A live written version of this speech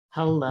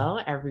Hello,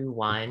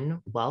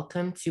 everyone.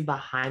 Welcome to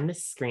Behind the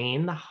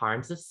Screen, the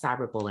Harms of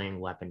Cyberbullying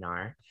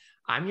webinar.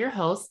 I'm your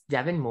host,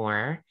 Devin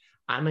Moore.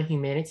 I'm a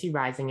Humanity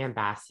Rising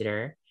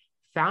ambassador,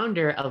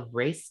 founder of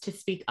Race to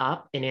Speak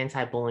Up, an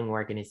anti-bullying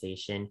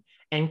organization,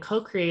 and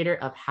co-creator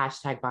of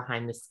hashtag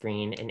Behind the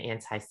Screen, an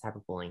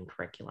anti-cyberbullying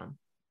curriculum.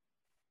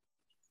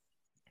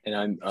 And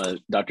I'm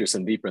Dr.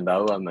 Sandeep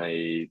Randhawa. I'm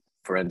a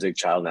forensic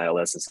child and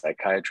adolescent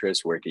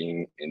psychiatrist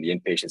working in the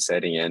inpatient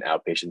setting and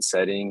outpatient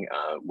setting,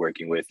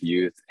 working with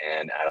youth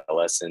and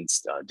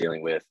adolescents,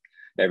 dealing with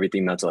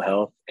everything mental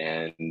health,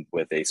 and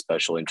with a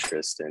special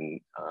interest in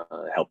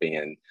helping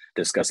and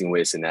discussing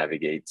ways to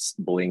navigate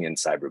bullying and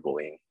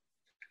cyberbullying.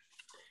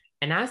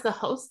 And as the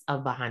host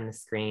of Behind the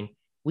Screen,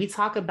 we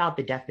talk about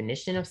the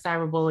definition of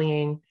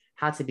cyberbullying,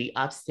 how to be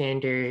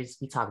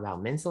upstanders, we talk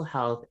about mental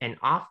health, and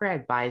offer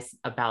advice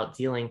about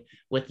dealing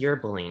with your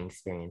bullying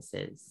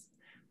experiences.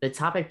 The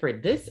topic for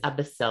this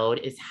episode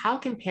is how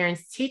can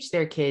parents teach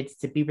their kids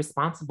to be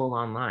responsible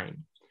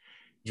online?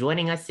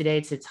 Joining us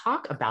today to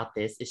talk about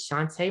this is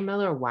Shantae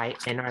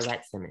Miller-White and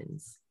Arlette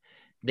Simmons.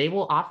 They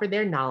will offer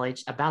their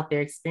knowledge about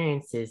their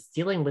experiences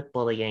dealing with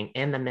bullying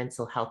and the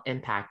mental health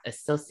impact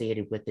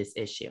associated with this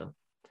issue.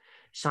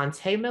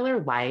 Shantae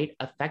Miller-White,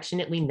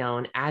 affectionately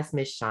known as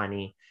Miss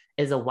Shani,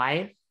 is a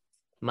wife,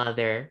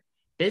 mother,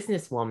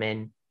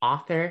 businesswoman,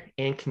 author,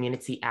 and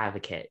community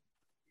advocate.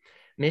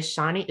 Ms.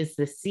 Shani is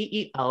the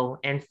CEO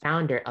and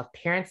founder of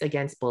Parents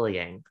Against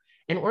Bullying,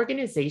 an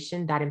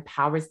organization that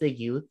empowers the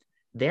youth,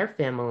 their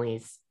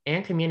families,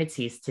 and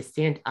communities to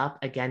stand up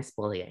against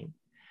bullying.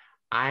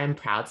 I am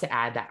proud to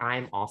add that I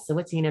am also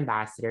a teen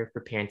ambassador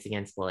for Parents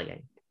Against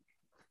Bullying.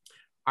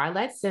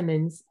 Arlette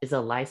Simmons is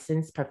a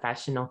licensed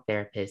professional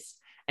therapist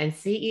and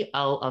CEO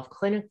of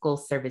Clinical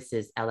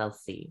Services,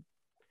 LLC.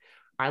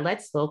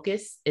 Arlette's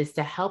focus is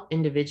to help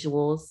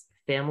individuals,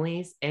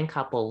 families, and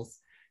couples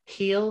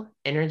heal,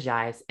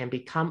 energize, and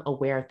become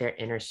aware of their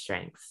inner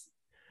strengths.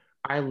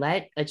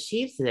 Arlette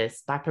achieves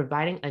this by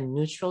providing a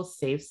neutral,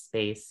 safe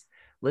space,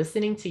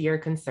 listening to your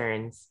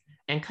concerns,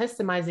 and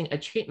customizing a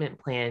treatment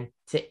plan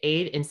to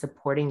aid in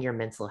supporting your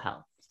mental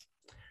health.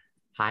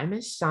 Hi,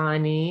 Ms.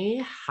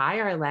 Shani. Hi,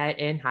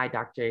 Arlette, and hi,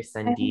 Dr.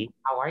 Sandeep.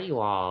 How are you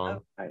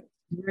all? Hi.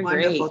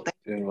 Wonderful. Great.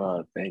 Doing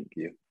well, thank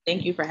you.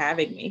 Thank you for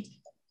having me.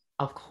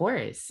 Of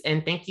course,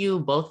 and thank you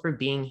both for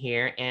being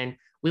here. And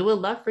we would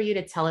love for you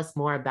to tell us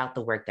more about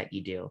the work that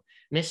you do.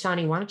 Ms.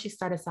 Shani, why don't you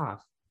start us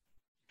off?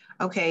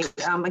 Okay,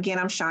 again,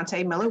 I'm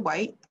Shantae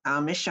Miller-White.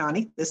 I'm Ms.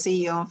 Shani, the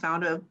CEO and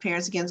founder of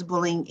Parents Against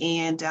Bullying.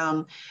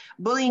 And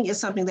bullying is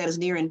something that is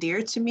near and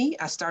dear to me.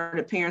 I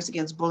started Parents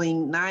Against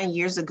Bullying 9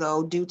 years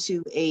ago due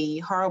to a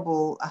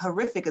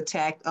horrific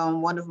attack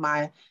on one of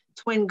my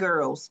twin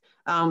girls.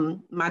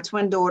 My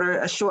twin daughter,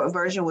 a short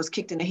version, was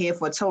kicked in the head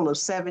for a total of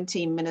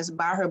 17 minutes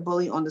by her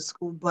bully on the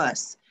school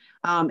bus.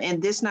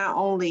 And this not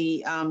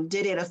only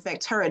did it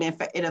affect her,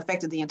 it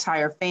affected the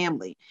entire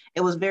family.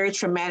 It was very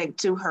traumatic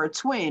to her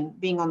twin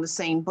being on the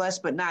same bus,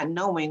 but not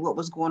knowing what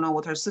was going on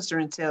with her sister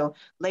until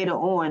later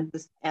on,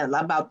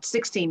 about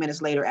 16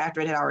 minutes later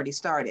after it had already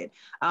started.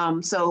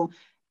 So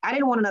I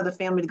didn't want another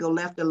family to go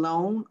left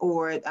alone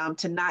or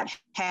to not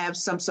have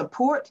some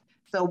support.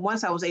 So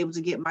once I was able to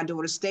get my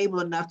daughter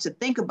stable enough to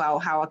think about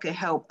how I could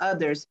help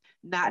others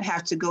not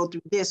have to go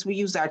through this, we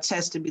used our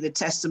test to be the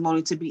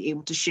testimony to be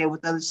able to share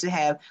with others, to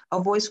have a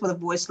voice for the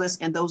voiceless,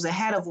 and those that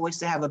had a voice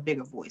to have a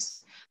bigger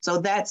voice. So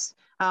that's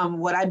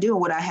what I do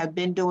and what I have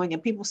been doing.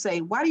 And people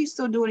say, why do you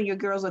still do it and your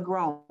girls are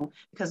grown?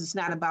 Because it's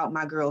not about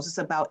my girls, it's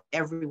about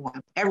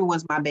everyone.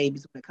 Everyone's my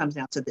babies when it comes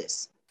down to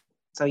this.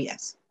 So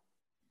yes.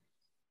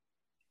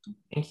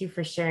 Thank you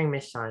for sharing,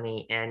 Ms.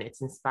 Shani, and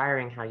it's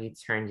inspiring how you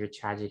turned your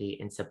tragedy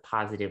into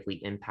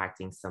positively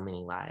impacting so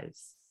many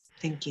lives.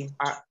 Thank you.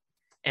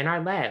 And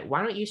Arlette,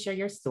 why don't you share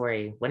your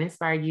story? What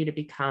inspired you to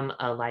become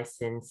a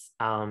licensed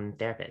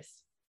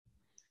therapist?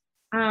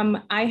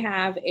 I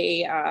have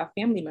a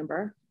family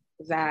member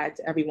that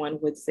everyone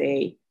would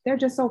say they're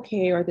just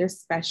okay, or they're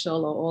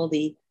special, or all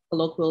the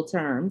colloquial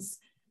terms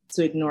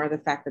to ignore the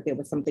fact that there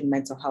was something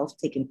mental health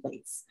taking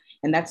place.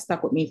 And that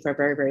stuck with me for a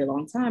very, very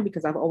long time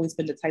because I've always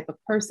been the type of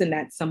person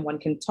that someone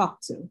can talk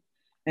to.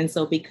 And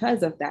so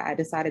because of that, I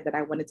decided that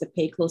I wanted to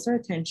pay closer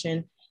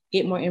attention,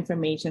 get more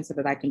information so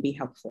that I can be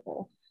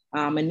helpful.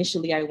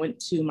 Initially, I went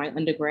to my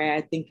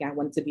undergrad thinking I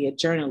wanted to be a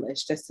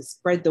journalist just to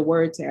spread the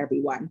word to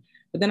everyone.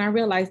 But then I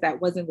realized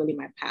that wasn't really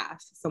my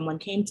path. Someone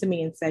came to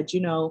me and said, you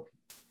know,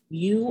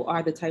 you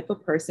are the type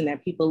of person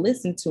that people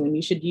listen to and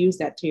you should use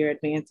that to your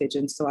advantage.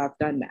 And so I've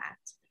done that.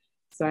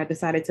 So I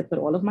decided to put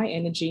all of my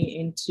energy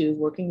into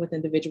working with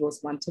individuals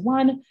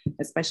one-to-one,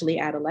 especially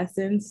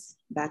adolescents.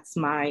 That's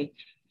my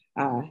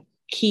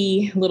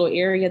key little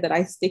area that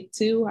I stick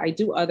to. I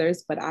do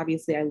others, but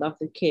obviously I love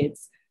the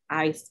kids.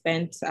 I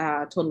spent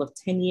a total of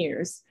 10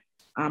 years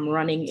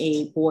running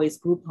a boys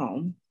group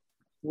home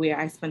where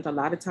I spent a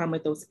lot of time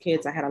with those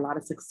kids. I had a lot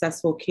of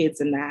successful kids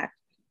in that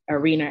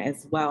arena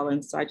as well.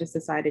 And so I just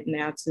decided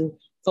now to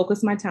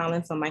focus my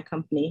talents on my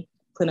company,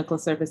 Clinical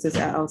Services,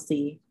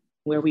 LLC,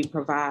 where we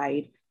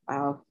provide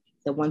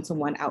the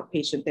one-to-one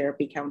outpatient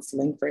therapy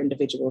counseling for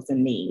individuals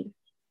in need.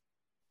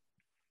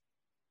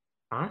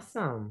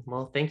 Awesome.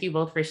 Well, thank you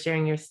both for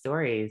sharing your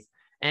stories.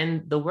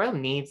 And the world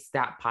needs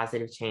that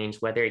positive change,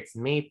 whether it's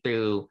made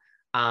through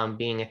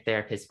being a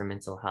therapist for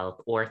mental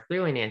health or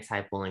through an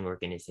anti-bullying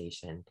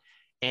organization.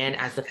 And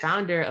as the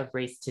founder of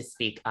Race to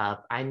Speak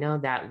Up, I know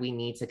that we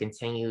need to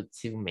continue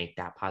to make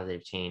that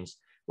positive change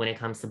when it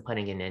comes to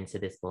putting an end to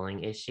this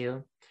bullying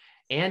issue.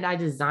 And I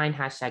designed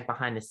hashtag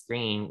Behind the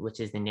Screen, which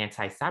is an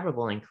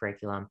anti-cyberbullying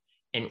curriculum,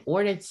 in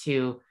order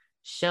to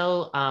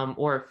show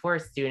or for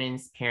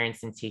students,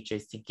 parents, and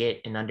teachers to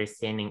get an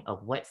understanding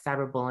of what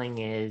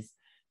cyberbullying is,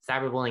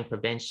 cyberbullying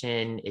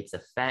prevention, its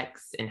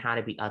effects, and how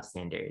to be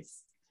upstanders.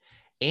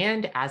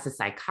 And as a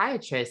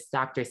psychiatrist,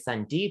 Dr.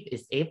 Sandeep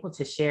is able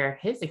to share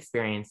his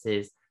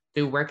experiences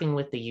through working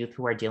with the youth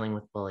who are dealing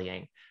with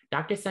bullying.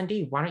 Dr.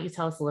 Sandeep, why don't you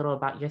tell us a little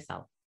about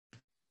yourself?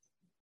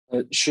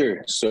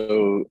 Sure.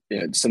 So,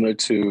 similar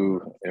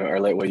to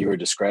Arlette, what you were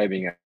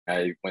describing,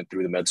 I went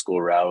through the med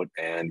school route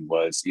and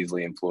was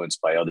easily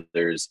influenced by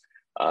others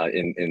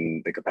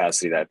in the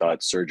capacity that I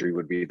thought surgery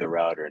would be the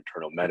route or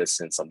internal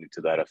medicine, something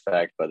to that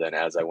effect. But then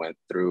as I went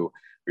through,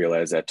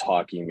 realized that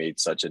talking made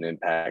such an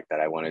impact that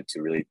I wanted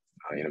to really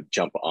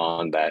jump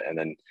on that. And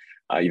then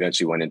I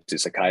eventually went into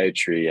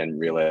psychiatry and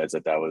realized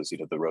that that was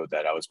the road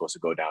that I was supposed to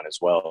go down as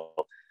well.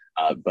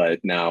 But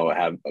now I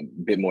have a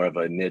bit more of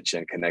a niche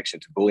and connection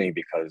to bullying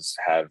because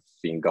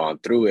having gone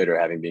through it or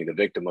having been the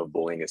victim of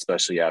bullying,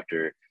 especially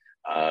after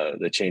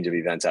the change of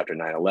events after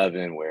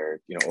 9/11, where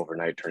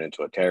overnight turned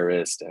into a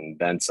terrorist and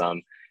then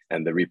some,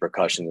 and the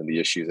repercussions and the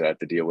issues that I have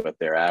to deal with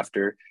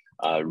thereafter,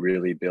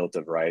 really built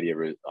a variety of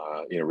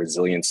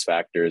resilience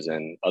factors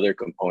and other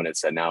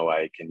components that now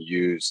I can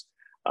use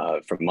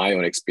from my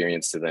own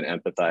experience to then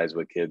empathize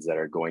with kids that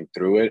are going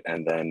through it,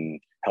 and then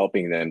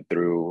helping them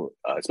through,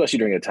 especially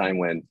during a time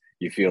when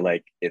you feel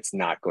like it's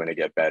not going to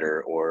get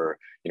better, or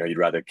you'd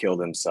rather kill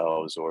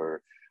themselves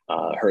or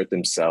hurt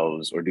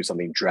themselves or do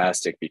something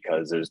drastic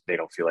because they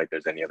don't feel like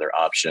there's any other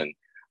option.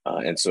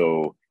 And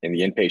so in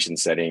the inpatient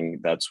setting,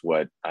 that's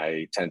what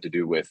I tend to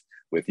do with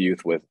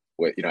youth. With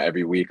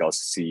every week I'll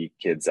see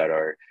kids that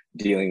are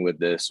dealing with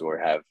this or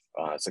have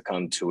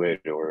succumbed to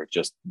it or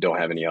just don't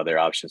have any other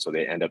options, so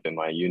they end up in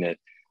my unit,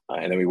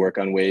 and then we work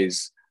on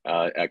ways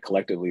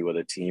collectively with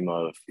a team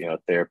of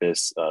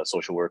therapists,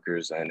 social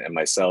workers, and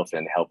myself,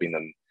 and helping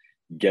them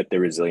get their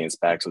resilience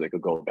back so they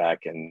could go back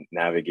and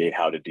navigate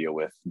how to deal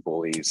with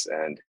bullies.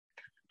 And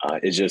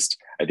it's just,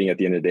 I think at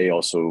the end of the day,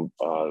 also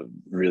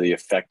really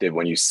effective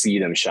when you see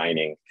them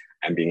shining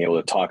and being able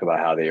to talk about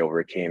how they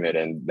overcame it,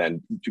 and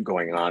then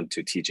going on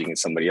to teaching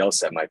somebody else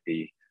that might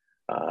be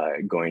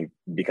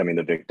becoming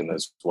the victim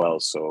as well.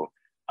 So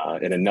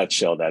in a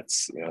nutshell,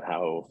 that's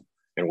how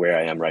and where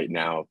I am right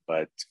now,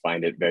 but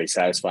find it very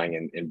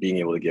satisfying and being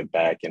able to give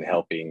back and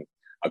helping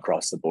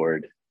across the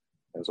board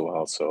as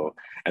well. So,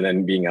 and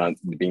then being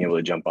able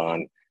to jump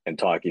on and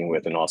talking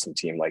with an awesome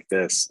team like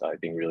this, I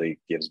think really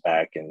gives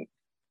back, and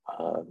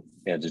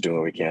just doing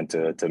what we can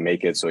to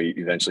make it so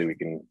eventually we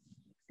can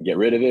get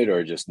rid of it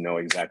or just know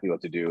exactly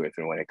what to do if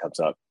and when it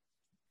comes up.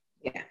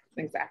 Yeah,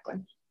 exactly.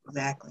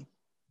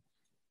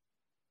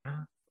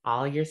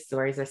 All your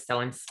stories are so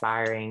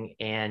inspiring,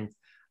 and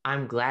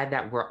I'm glad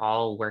that we're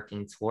all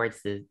working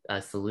towards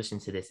a solution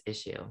to this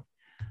issue.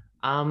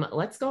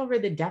 Let's go over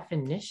the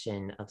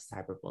definition of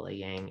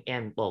cyberbullying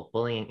and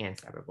bullying and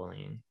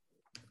cyberbullying.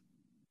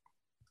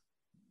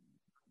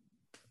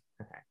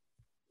 Okay.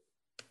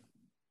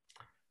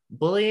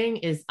 Bullying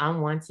is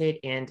unwanted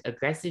and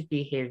aggressive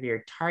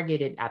behavior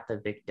targeted at the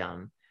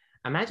victim.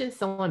 Imagine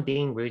someone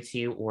being rude to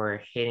you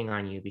or hating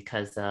on you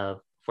because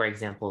of, for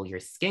example, your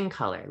skin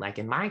color. Like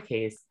in my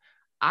case,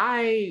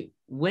 I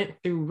went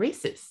through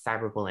racist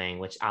cyberbullying,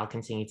 which I'll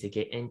continue to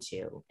get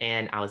into,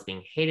 and I was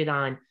being hated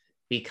on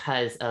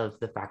because of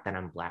the fact that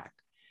I'm Black.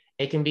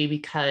 It can be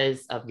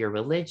because of your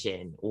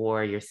religion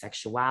or your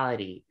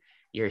sexuality,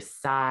 your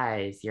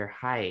size, your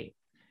height.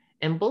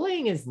 And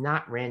bullying is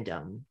not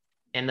random,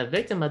 and the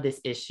victim of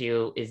this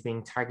issue is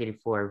being targeted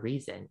for a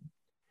reason.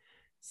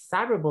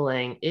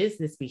 Cyberbullying is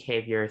this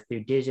behavior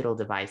through digital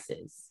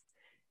devices.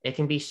 It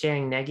can be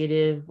sharing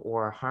negative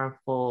or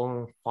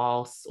harmful,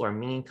 false, or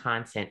mean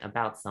content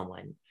about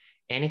someone.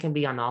 And it can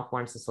be on all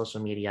forms of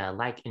social media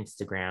like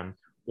Instagram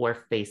or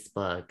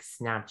Facebook,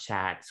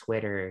 Snapchat,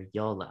 Twitter,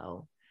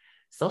 YOLO.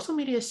 Social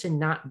media should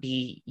not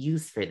be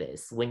used for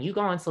this. When you go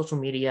on social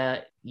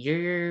media,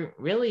 you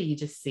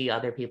just see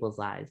other people's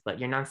lives, but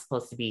you're not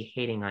supposed to be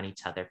hating on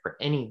each other for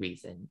any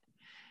reason.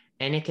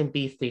 And it can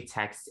be through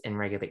text and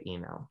regular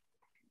email.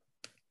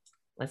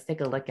 Let's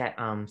take a look at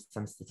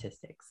some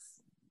statistics.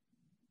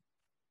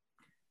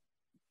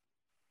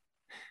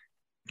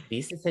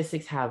 These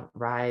statistics have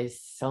risen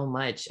so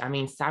much. I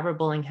mean,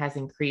 cyberbullying has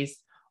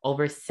increased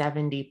over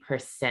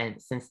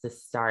 70% since the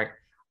start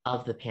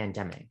of the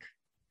pandemic.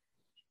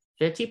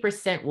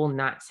 50% will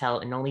not tell,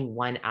 and only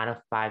 1 out of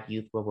 5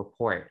 youth will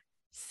report.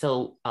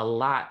 So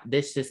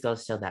this just goes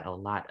to show that a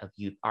lot of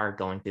youth are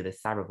going through the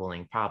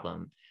cyberbullying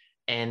problem,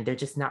 and they're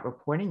just not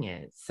reporting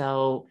it.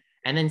 So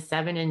And then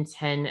 7 in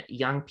 10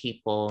 young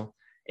people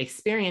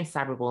experience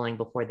cyberbullying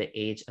before the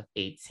age of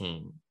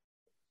 18.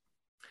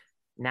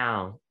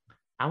 Now,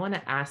 I want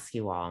to ask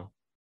you all,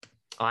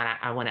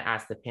 I want to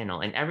ask the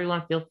panel, and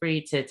everyone feel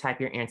free to type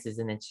your answers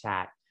in the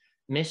chat.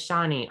 Ms.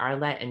 Shani,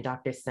 Arlette, and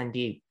Dr.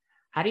 Sandeep,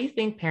 how do you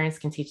think parents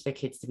can teach their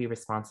kids to be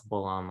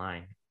responsible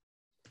online?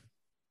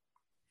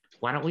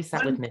 Why don't we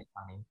start with Ms.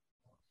 Shani?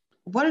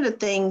 One of the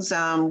things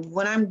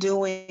when I'm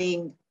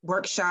doing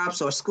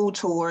workshops or school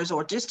tours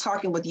or just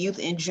talking with youth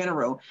in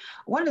general,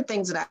 one of the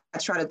things that I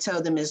try to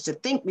tell them is to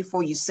think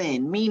before you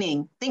send,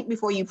 meaning think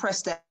before you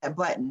press that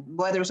button,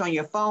 whether it's on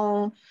your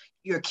phone,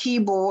 your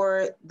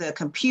keyboard, the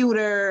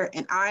computer,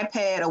 an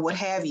iPad, or what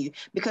have you.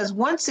 Because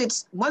once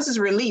it's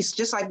released,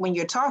 just like when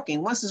you're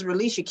talking, once it's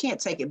released, you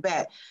can't take it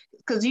back.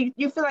 Because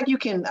you feel like you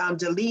can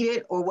delete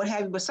it or what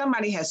have you, but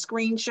somebody has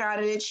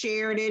screenshotted it,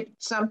 shared it,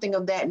 something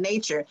of that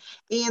nature.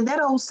 And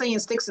that old saying,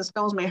 sticks and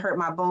stones may hurt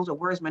my bones, or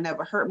words may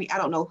never hurt me. I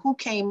don't know who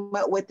came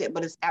up with it,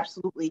 but it's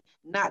absolutely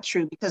not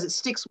true, because it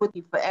sticks with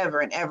you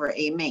forever and ever.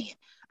 Amen.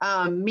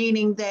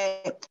 Meaning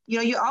that,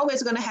 you're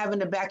always going to have in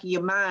the back of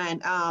your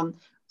mind,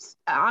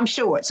 I'm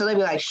short. So they'd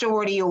be like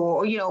shorty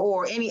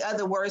or any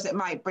other words that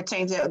might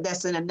pertain to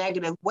that's in a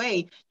negative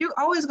way. You're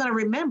always going to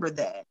remember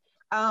that.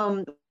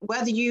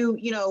 Whether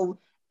you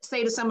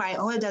say to somebody,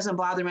 oh, it doesn't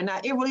bother me or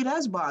not, it really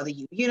does bother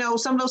you.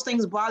 Some of those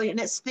things bother you and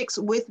it sticks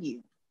with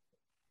you.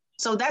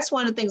 So that's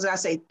one of the things that I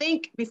say,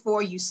 think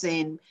before you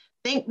send,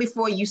 think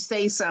before you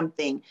say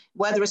something,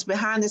 whether it's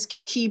behind this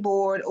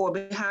keyboard or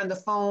behind the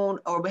phone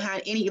or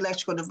behind any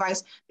electrical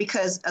device,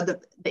 because at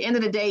the end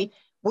of the day,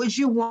 would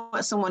you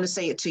want someone to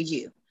say it to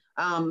you?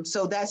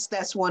 So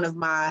that's one of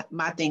my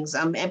things.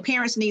 And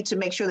parents need to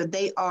make sure that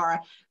they are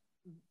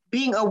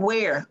being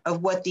aware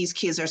of what these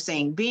kids are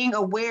saying, being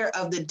aware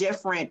of the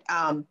different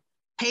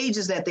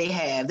pages that they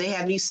have. They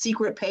have these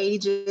secret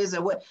pages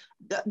or what.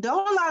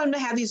 Don't allow them to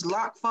have these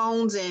lock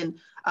phones and,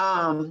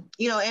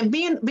 and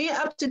being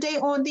up to date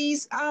on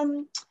these,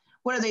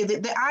 what are they?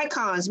 The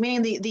icons,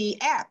 meaning the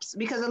apps,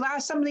 because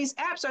some of these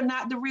apps are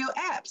not the real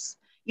apps.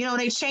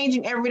 They're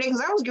changing every day.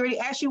 Because I was going to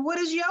ask you, what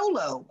is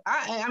YOLO?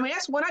 I mean,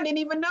 that's one I didn't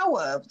even know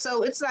of.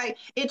 So it's like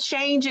it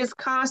changes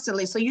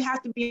constantly. So you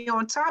have to be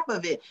on top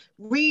of it,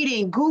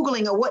 reading,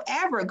 Googling, or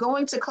whatever,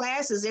 going to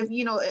classes and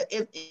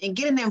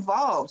getting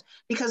involved,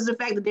 because of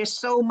the fact that there's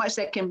so much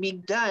that can be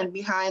done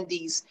behind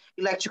these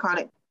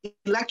electronic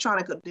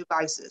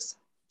devices.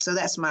 So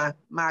that's my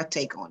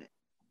take on it.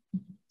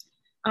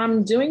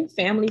 Doing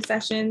family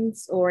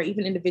sessions or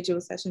even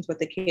individual sessions with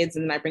the kids,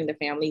 and then I bring the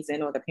families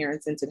in or the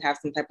parents in to have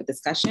some type of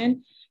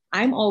discussion.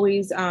 I'm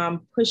always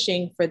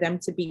pushing for them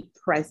to be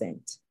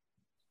present.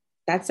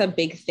 That's a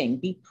big thing,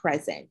 be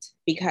present,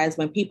 because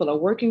when people are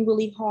working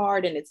really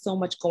hard and it's so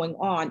much going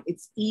on,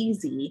 it's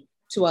easy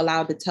to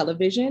allow the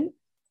television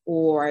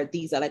or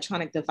these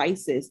electronic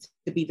devices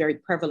to be very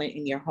prevalent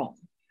in your home.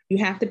 You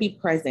have to be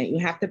present, you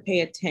have to pay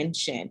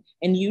attention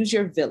and use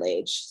your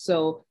village.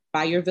 So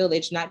by your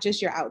village, not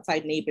just your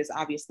outside neighbors,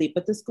 obviously,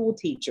 but the school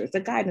teachers, the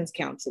guidance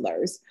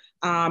counselors,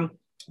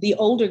 the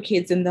older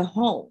kids in the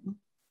home.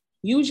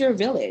 Use your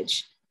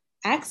village,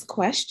 ask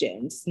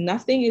questions.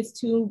 Nothing is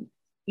too,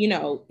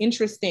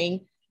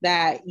 interesting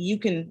that you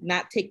can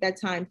not take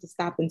that time to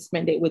stop and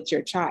spend it with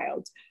your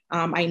child.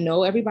 I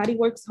know everybody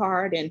works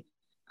hard and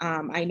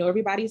I know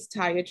everybody's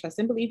tired, trust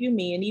and believe you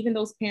me. And even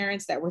those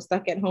parents that were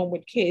stuck at home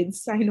with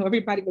kids, I know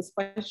everybody was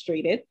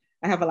frustrated.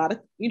 I have a lot of,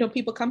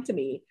 people come to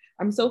me.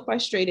 I'm so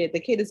frustrated. The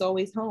kid is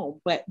always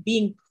home, but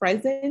being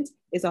present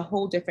is a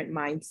whole different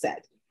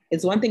mindset.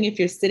 It's one thing if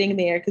you're sitting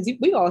there, because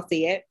we all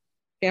see it,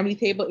 family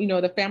table,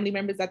 the family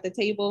members at the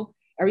table,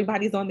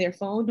 everybody's on their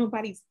phone,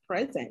 nobody's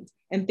present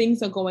and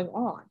things are going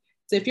on.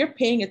 So if you're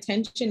paying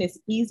attention, it's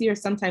easier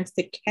sometimes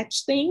to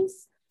catch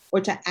things or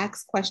to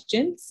ask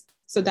questions.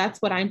 So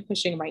that's what I'm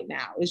pushing right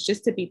now, is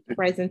just to be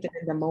present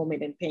in the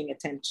moment and paying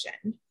attention.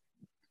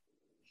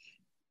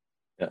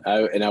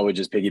 I would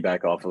just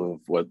piggyback off of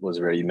what was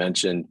already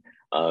mentioned.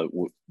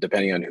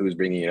 Depending on who's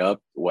bringing it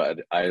up, what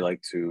I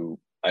like to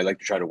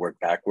try to work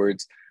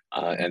backwards,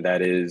 and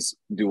that is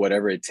do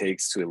whatever it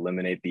takes to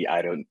eliminate the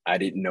I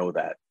didn't know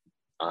that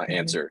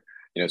answer.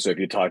 So if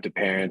you talk to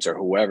parents or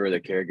whoever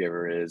the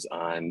caregiver is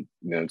on,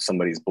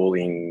 somebody's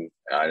bullying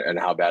and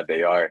how bad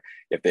they are,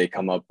 if they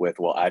come up with,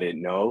 well, I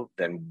didn't know,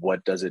 then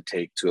what does it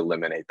take to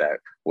eliminate that?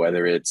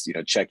 Whether it's,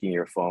 checking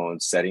your phone,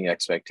 setting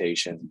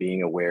expectations,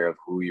 being aware of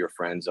who your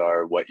friends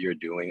are, what you're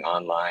doing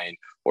online,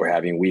 or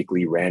having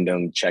weekly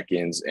random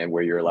check-ins and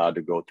where you're allowed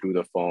to go through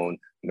the phone,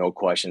 no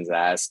questions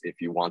asked.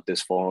 If you want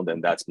this phone, then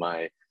that's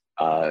my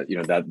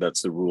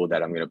that's the rule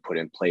that I'm going to put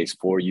in place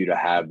for you to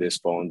have this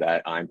phone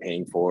that I'm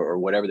paying for, or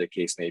whatever the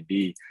case may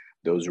be.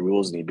 Those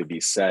rules need to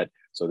be set.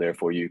 So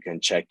therefore you can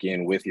check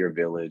in with your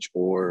village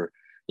or,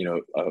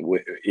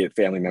 with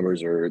family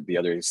members or the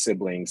other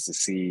siblings to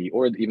see,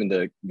 or even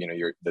the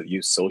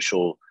youth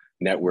social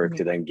network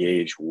to then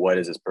gauge what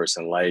is this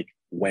person like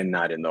when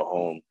not in the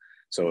home.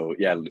 So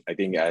yeah, I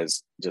think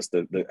as just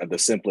the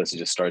simplest, it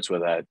just starts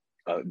with that.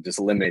 just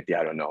eliminate the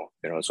I don't know.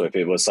 So if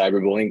it was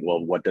cyberbullying,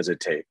 well, what does it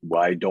take?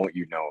 Why don't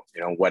you know?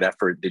 What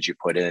effort did you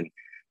put in?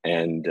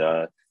 And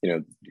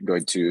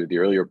going to the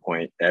earlier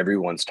point,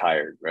 everyone's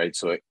tired, right?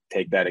 So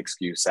take that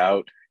excuse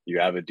out. You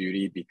have a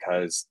duty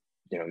because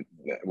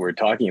we're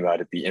talking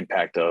about it. The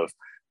impact of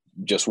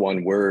just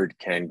one word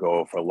can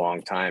go for a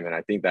long time. And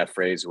I think that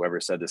phrase, whoever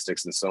said the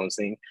sticks and stones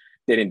thing,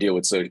 they didn't deal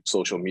with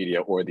social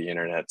media or the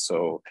internet.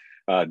 So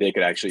they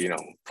could actually,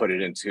 put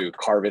it into,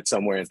 carve it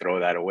somewhere and throw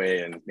that away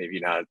and maybe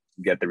not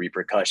get the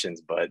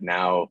repercussions. But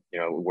now,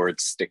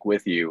 words stick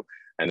with you,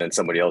 and then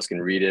somebody else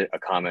can read it, a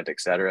comment,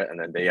 etc., and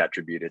then they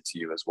attribute it to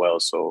you as well.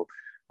 So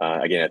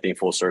again, I think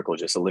full circle,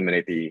 just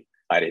eliminate the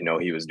I didn't know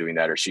he was doing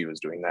that or she was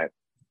doing that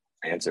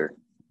answer.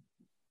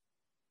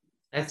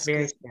 That's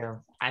very true.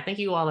 I think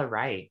you all are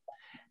right.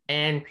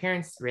 And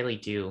parents really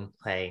do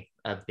play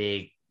a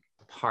big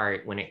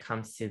part when it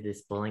comes to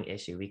this bullying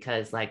issue,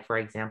 because like, for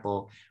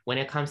example, when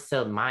it comes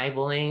to my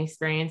bullying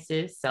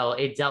experiences, so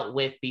it dealt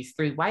with these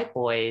 3 white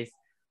boys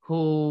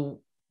who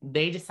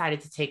they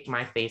decided to take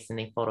my face and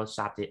they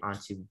photoshopped it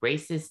onto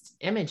racist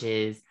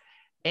images.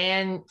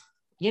 And,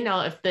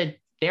 if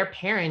their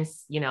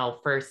parents,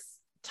 first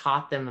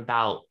taught them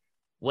about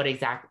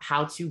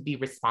how to be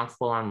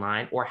responsible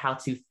online, or how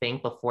to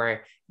think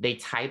before they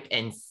type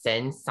and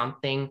send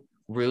something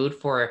rude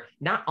for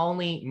not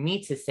only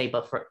me to say,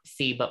 but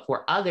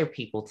for other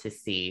people to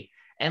see.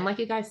 And like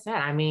you guys said,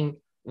 I mean,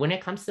 when it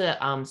comes to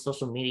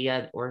social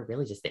media, or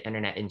really just the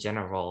internet in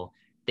general,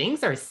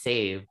 things are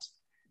saved.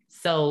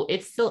 So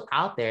it's still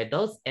out there.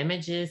 Those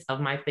images of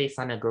my face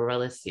on a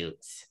gorilla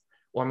suit,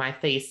 or my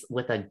face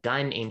with a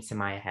gun aimed to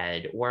my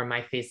head, or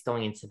my face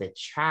going into the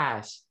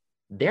trash,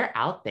 they're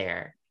out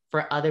there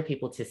for other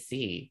people to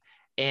see.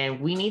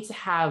 And we need to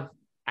have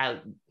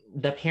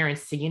the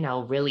parents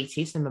to, really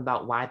teach them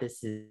about why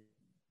this is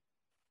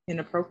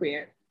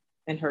inappropriate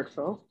and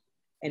hurtful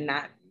and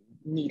not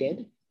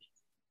needed.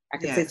 I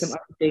can say some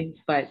other things,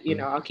 but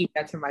I'll keep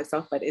that to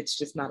myself, but it's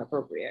just not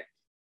appropriate.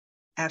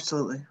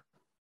 Absolutely.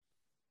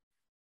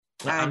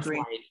 I agree.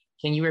 Sorry.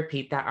 Can you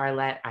repeat that,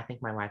 Arlette? I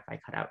think my Wi-Fi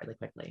cut out really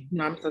quickly.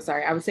 No, I'm so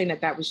sorry. I was saying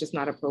that was just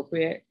not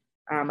appropriate.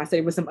 I said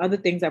it was some other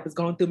things that was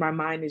going through my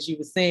mind as you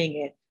were saying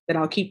it that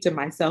I'll keep to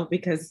myself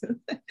because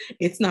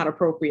it's not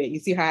appropriate. You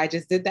see how I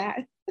just did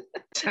that?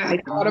 I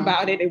thought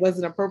about it. It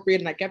wasn't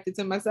appropriate and I kept it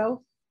to myself.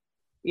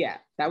 Yeah,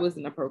 that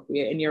wasn't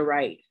appropriate. And you're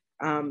right.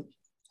 I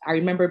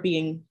remember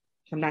I'm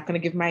not going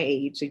to give my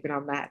age, even though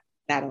I'm not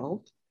that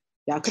old.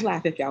 Y'all can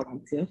laugh if y'all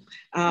want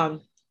to.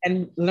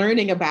 And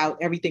learning about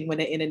everything when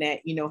the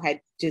internet,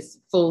 had just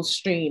full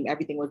stream,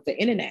 everything was the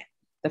internet.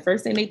 The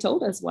first thing they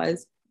told us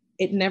was,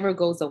 it never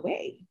goes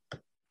away.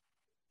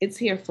 It's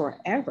here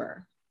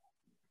forever.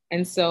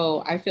 And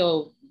so I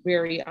feel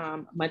very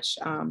much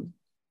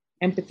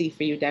empathy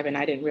for you, Devin.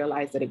 I didn't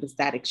realize that it was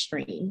that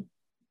extreme.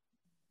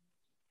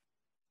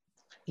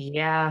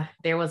 Yeah,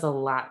 there was a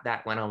lot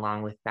that went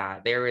along with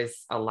that. There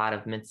was a lot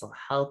of mental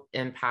health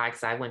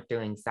impacts. I went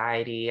through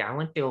anxiety. I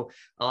went through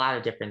a lot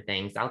of different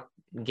things. I'll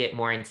get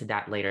more into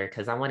that later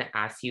because I want to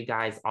ask you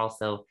guys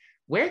also,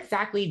 where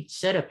exactly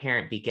should a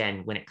parent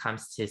begin when it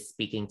comes to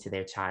speaking to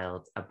their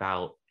child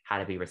about how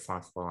to be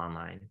responsible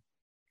online?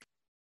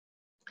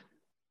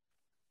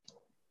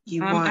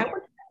 I want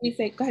to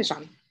say, go ahead,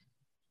 Sean.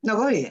 No,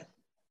 go ahead.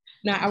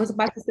 No, I was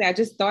about to say, I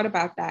just thought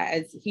about that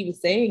as he was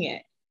saying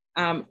it.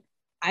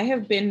 I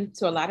have been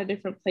to a lot of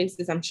different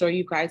places. I'm sure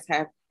you guys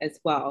have as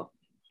well.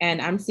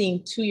 And I'm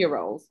seeing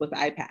 2-year-olds with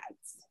iPads.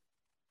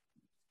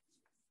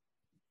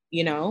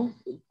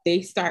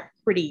 They start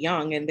pretty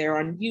young and they're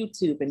on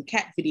YouTube and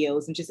cat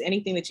videos and just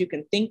anything that you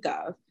can think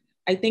of.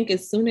 I think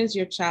as soon as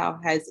your child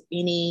has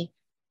any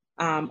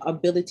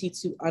ability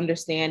to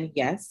understand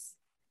yes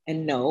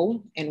and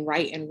no and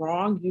right and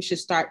wrong, you should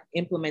start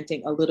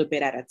implementing a little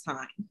bit at a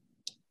time.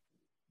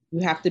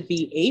 You have to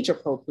be age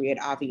appropriate,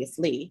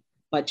 obviously,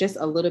 but just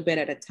a little bit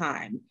at a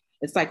time.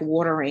 It's like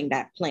watering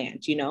that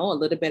plant, a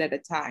little bit at a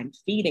time,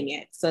 feeding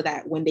it so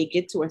that when they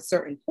get to a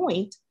certain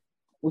point,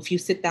 if you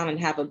sit down and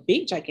have a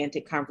big,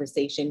 gigantic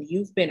conversation,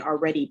 you've been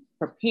already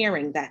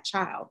preparing that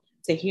child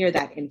to hear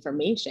that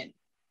information.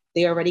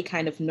 They already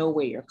kind of know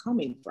where you're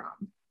coming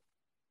from.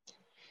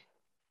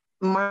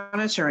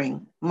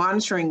 Monitoring,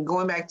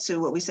 going back to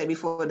what we said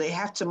before, they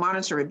have to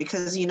monitor it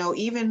because,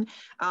 even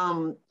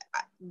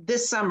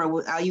this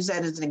summer, I'll use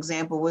that as an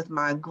example with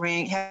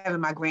having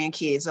my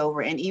grandkids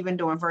over, and even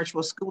doing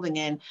virtual schooling,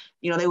 and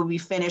they would be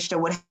finished or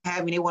what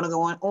have you. They want to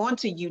go on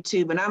to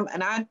YouTube,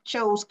 and I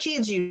chose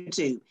kids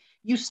YouTube.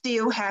 You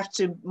still have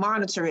to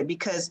monitor it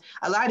because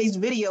a lot of these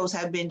videos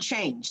have been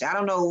changed. I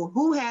don't know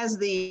who has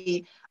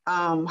the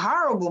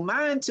horrible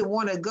mind to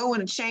want to go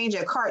and change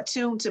a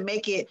cartoon to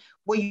make it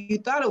where you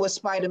thought it was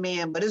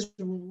Spider-Man, but it's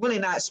really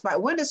not Spider.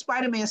 When did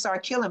Spider-Man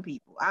start killing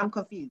people? I'm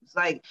confused.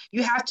 Like,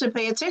 you have to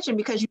pay attention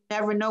because you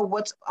never know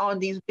what's on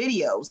these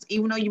videos.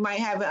 Even though you might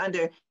have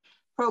it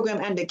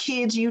program under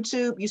kids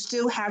YouTube, you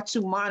still have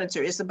to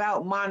monitor. It's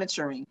about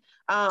monitoring.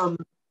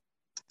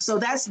 So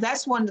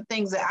that's one of the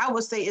things that I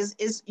would say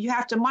is you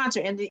have to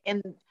monitor.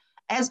 And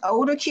as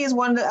older kids,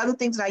 one of the other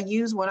things that I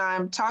use when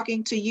I'm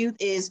talking to youth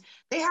is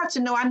they have to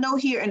know, I know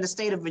here in the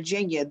state of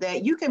Virginia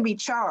that you can be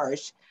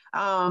charged,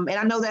 and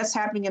I know that's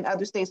happening in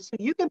other states too.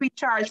 You can be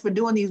charged for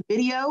doing these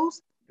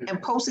videos and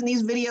posting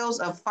these videos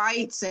of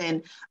fights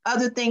and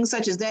other things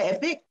such as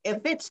that.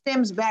 If it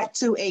stems back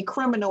to a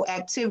criminal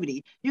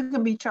activity, you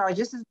can be charged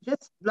just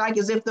like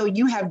as if though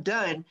you have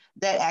done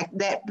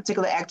that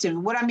particular activity.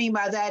 What I mean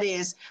by that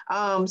is,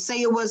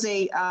 say it was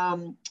a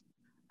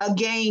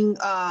gang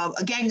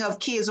of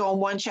kids on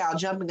one child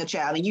jumping a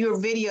child, and you're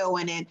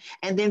videoing it,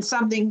 and then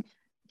something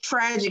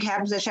tragic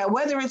happens to that child,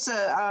 whether it's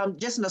a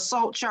just an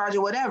assault charge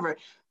or whatever.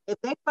 If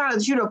they find out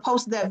that you have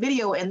posted that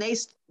video and they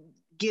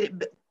get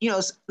it,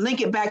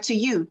 link it back to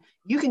you,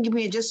 you can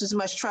be in just as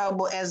much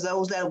trouble as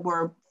those that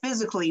were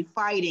physically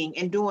fighting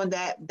and doing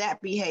that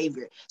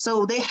behavior.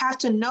 So they have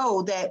to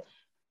know that.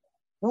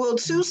 Will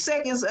 2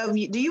 seconds of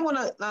you, do you want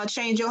to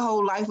change your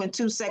whole life in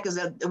 2 seconds?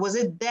 Was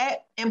it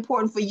that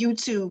important for you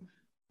to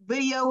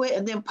video it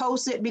and then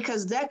post it?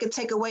 Because that could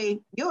take away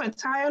your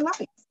entire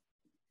life.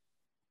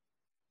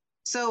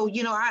 So,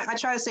 I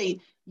try to say,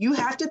 you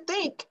have to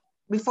think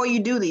before you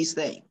do these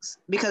things,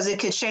 because it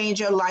could change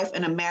your life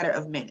in a matter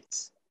of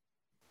minutes.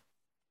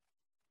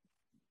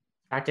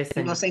 Dr. You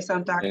going to say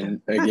something, Doctor?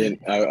 And again,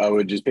 I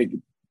was just going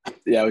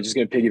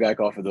to piggyback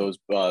off of those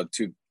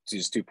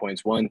two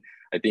points. One,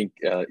 I think,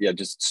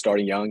 just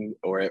starting young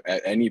or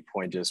at any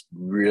point, just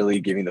really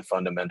giving the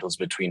fundamentals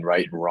between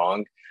right and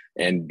wrong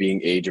and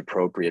being age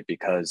appropriate,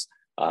 because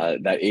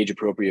that age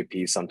appropriate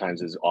piece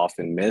sometimes is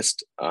often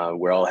missed.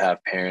 We all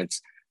have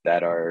parents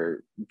that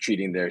are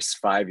treating their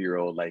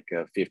 5-year-old like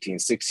a 15,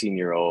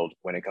 16-year-old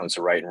when it comes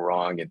to right and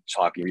wrong, and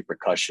talking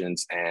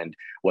repercussions and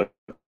what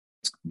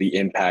the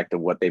impact of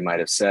what they might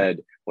have said,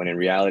 when in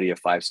reality, a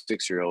 5,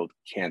 6-year-old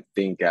can't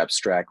think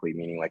abstractly,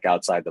 meaning like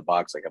outside the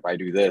box. Like, if I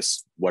do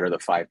this, what are the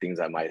 5 things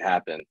that might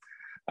happen?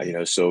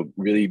 So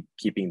really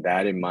keeping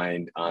that in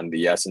mind on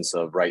the essence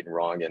of right and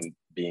wrong and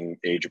being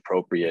age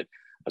appropriate.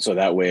 So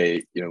that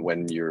way,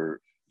 when you're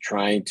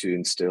trying to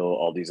instill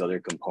all these other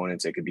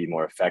components, it could be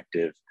more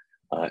effective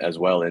as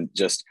well. And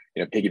just,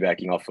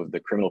 piggybacking off of the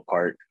criminal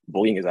part,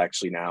 bullying is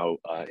actually now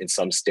in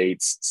some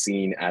states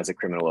seen as a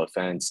criminal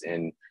offense.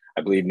 And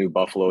I believe New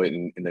Buffalo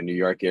in the New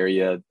York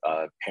area,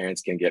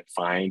 parents can get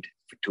fined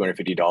for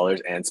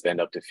 $250 and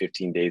spend up to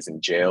 15 days in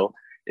jail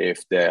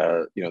if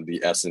the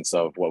essence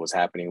of what was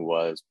happening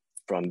was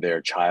from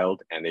their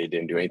child and they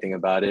didn't do anything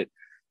about it.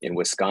 In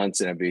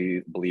Wisconsin, I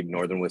believe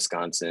northern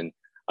Wisconsin,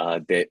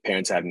 the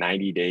parents have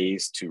 90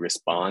 days to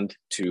respond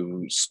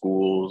to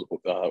schools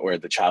or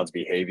the child's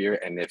behavior.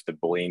 And if the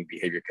bullying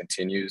behavior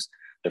continues,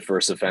 the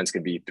first offense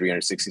could be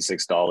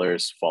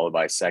 $366, followed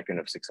by a second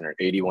of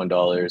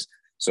 $681.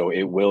 So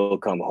it will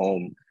come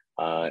home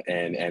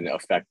and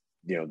affect,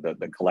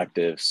 the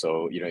collective.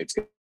 So, it's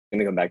going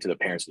to come back to the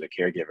parents or the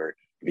caregiver,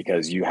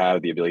 because you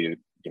have the ability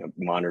to,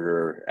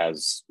 monitor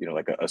as,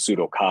 like a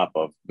pseudo cop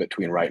of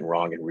between right and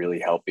wrong, and really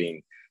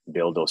helping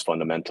build those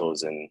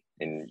fundamentals in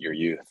your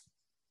youth.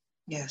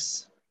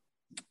 Yes.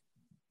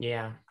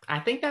 Yeah, I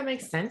think that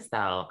makes sense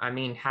though. I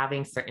mean,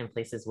 having certain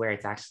places where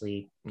it's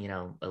actually,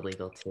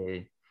 illegal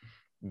to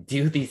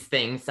do these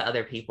things to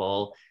other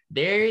people.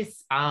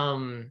 There's,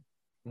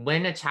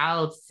 when a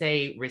child,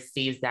 say,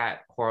 receives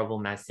that horrible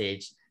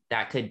message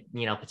that could,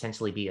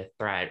 potentially be a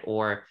threat,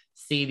 or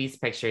see these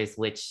pictures,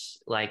 which,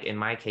 like in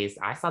my case,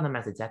 I saw them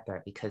as a death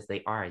threat because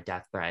they are a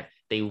death threat.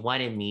 They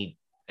wanted me,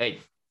 I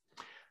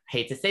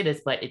hate to say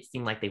this, but it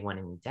seemed like they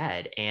wanted me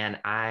dead. And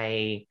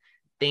I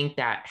think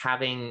that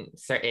having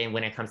certain,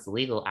 when it comes to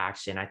legal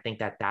action, I think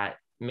that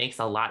makes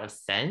a lot of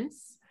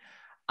sense.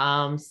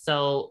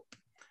 So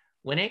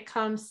when it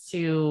comes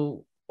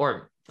to,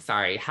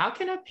 how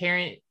can a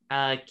parent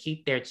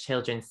keep their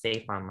children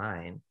safe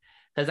online?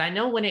 Because I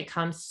know when it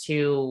comes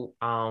to,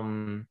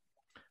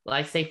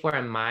 say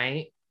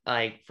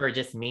for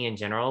just me in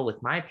general,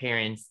 with my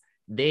parents,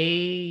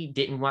 they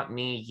didn't want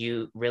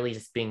me really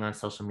just being on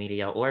social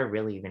media or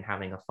really even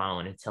having a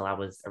phone until I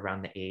was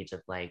around the age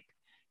of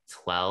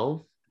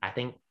 12, I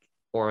think,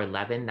 or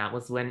 11. That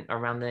was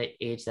around the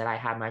age that I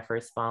had my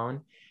first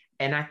phone.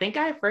 And I think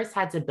I first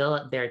had to build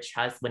up their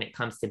trust when it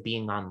comes to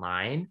being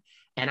online.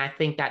 And I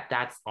think that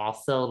that's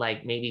also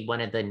maybe one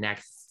of the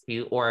next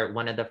few, or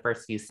one of the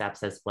first few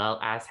steps, as well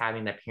as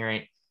having the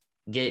parent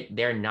get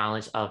their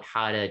knowledge of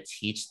how to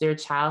teach their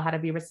child how to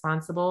be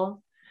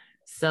responsible.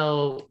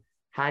 So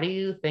how do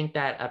you think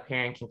that a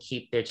parent can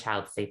keep their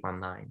child safe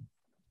online?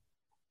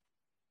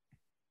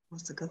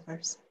 What's the good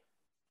first?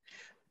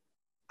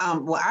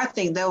 Well, I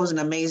think that was an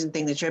amazing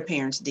thing that your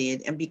parents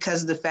did. And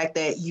because of the fact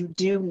that you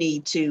do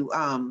need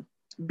to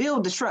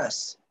build the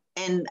trust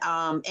and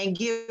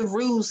give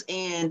rules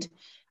and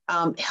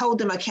hold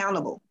them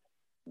accountable.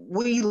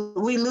 We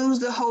lose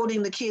the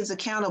holding the kids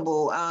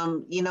accountable.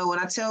 When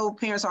I tell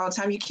parents all the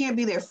time, you can't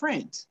be their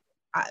friends.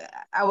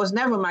 I was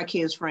never my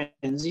kids'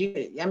 friends.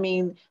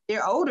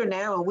 They're older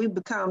now, and we've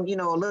become, a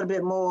little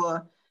bit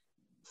more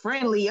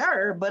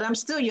friendlier, but I'm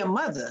still your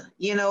mother,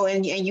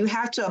 and you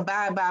have to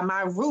abide by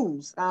my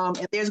rules.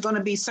 And there's going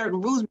to be certain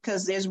rules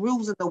because there's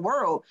rules in the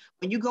world.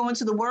 When you go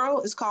into the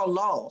world, it's called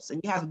laws, and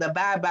you have to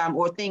abide by them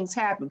or things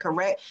happen,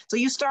 correct? So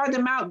you start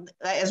them out,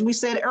 as we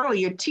said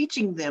earlier,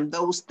 teaching them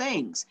those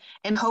things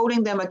and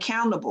holding them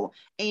accountable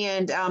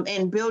and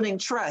building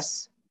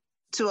trust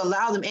to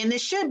allow them. And it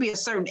should be a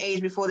certain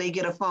age before they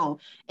get a phone.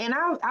 And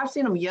I've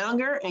seen them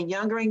younger and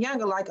younger and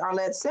younger, like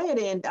Arlette said.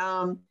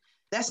 And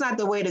that's not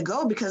the way to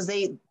go because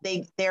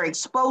they're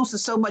exposed to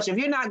so much. If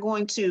you're not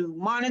going to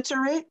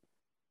monitor it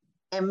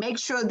and make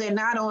sure they're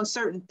not on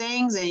certain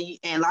things,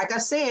 and like I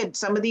said,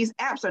 some of these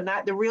apps are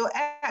not the real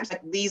apps.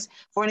 Like these,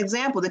 for an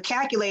example, the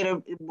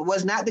calculator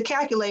was not the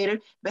calculator.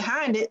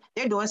 Behind it,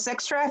 they're doing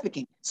sex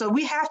trafficking. So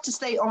we have to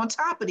stay on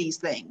top of these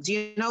things.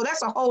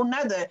 That's a whole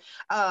nother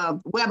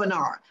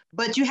webinar.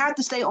 But you have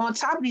to stay on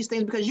top of these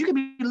things because you could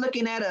be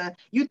looking at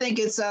you think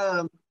it's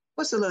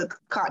what's the little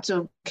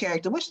cartoon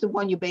character? What's the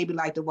one your baby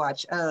like to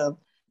watch?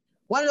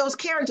 One of those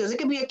characters. It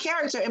could be a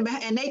character,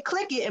 and they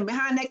click it, and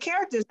behind that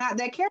character is not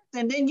that character,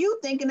 and then you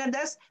thinking that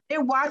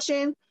they're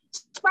watching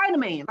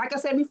Spider-Man, like I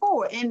said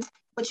before.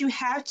 But you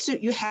have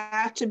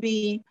to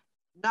be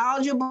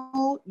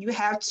knowledgeable. You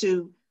have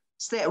to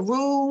set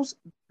rules,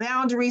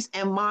 boundaries,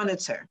 and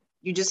monitor.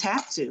 You just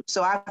have to.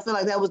 So I feel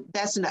like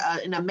that's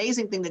an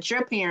amazing thing that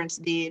your parents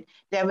did,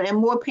 and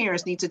more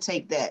parents need to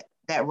take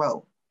that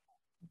role.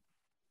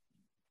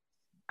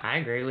 I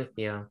agree with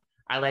you.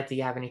 Arlette, do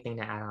you have anything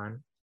to add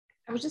on?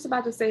 I was just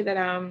about to say that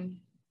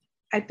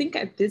I think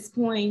at this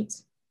point,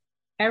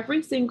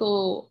 every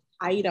single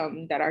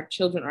item that our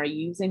children are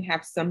using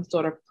have some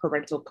sort of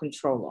parental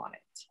control on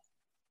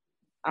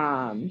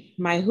it.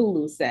 My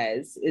Hulu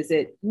says, is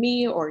it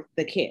me or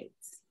the kids?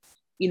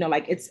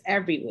 Like it's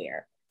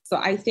everywhere. So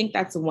I think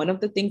that's one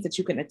of the things that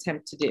you can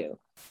attempt to do.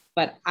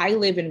 But I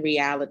live in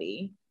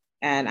reality,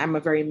 and I'm a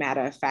very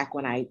matter of fact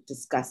when I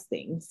discuss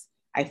things.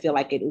 I feel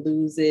like it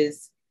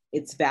loses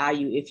its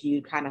value if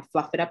you kind of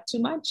fluff it up too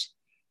much.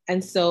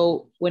 And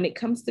so when it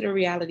comes to the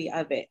reality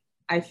of it,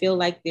 I feel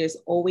like there's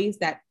always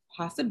that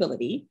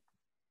possibility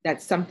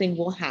that something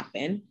will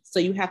happen. So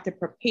you have to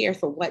prepare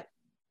for what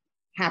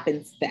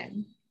happens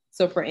then.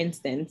 So for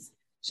instance,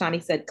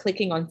 Shani said,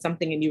 clicking on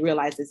something and you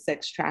realize it's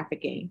sex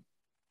trafficking.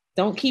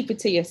 Don't keep it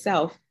to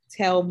yourself.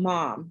 Tell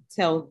mom,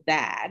 tell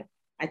dad.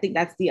 I think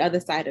that's the other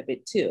side of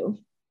it too.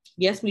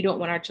 Yes, we don't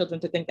want our children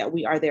to think that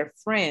we are their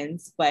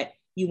friends, but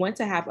you want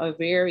to have a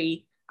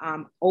very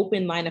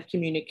open line of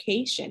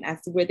communication as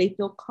to where they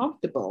feel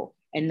comfortable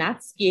and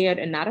not scared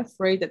and not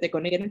afraid that they're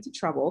going to get into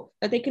trouble,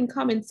 that they can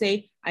come and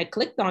say, I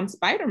clicked on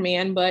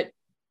Spider-Man, but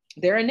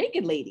there are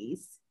naked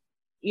ladies,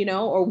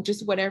 or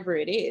just whatever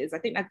it is. I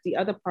think that's the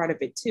other part of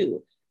it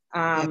too.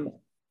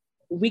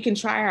 We can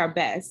try our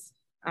best.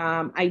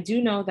 I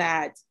do know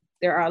that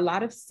there are a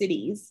lot of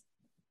cities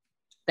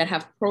that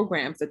have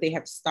programs that they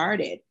have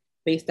started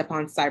based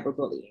upon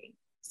cyberbullying.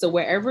 So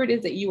wherever it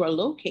is that you are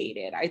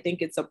located, I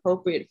think it's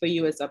appropriate for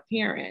you as a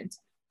parent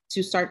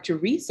to start to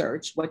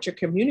research what your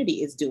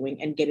community is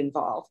doing and get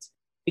involved,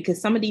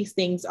 because some of these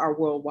things are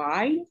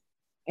worldwide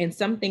and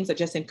some things are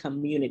just in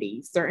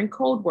communities, certain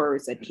code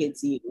words that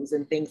kids use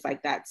and things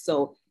like that.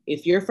 So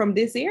if you're from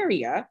this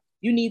area,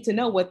 you need to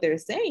know what they're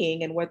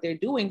saying and what they're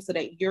doing so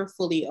that you're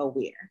fully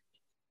aware.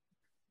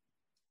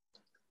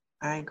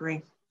 I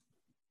agree.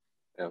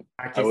 Yeah.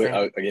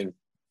 Again,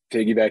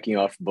 piggybacking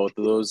off both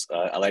of those,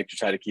 I like to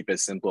try to keep it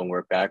simple and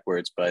work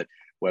backwards. But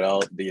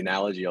the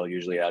analogy I'll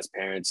usually ask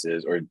parents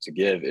is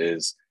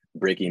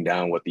breaking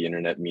down what the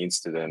internet means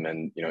to them.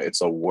 And,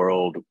 it's a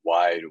world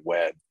wide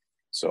web.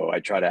 So I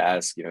try to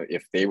ask,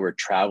 if they were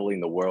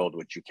traveling the world,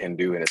 which you can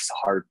do in a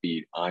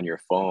heartbeat on your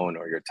phone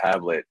or your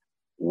tablet,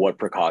 what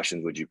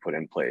precautions would you put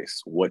in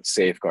place? What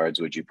safeguards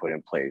would you put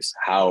in place?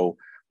 How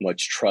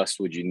much trust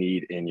would you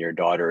need in your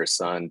daughter or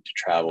son to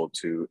travel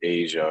to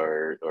Asia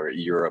or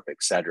Europe,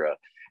 et cetera?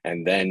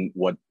 And then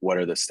what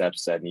are the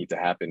steps that need to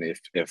happen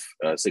if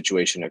a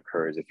situation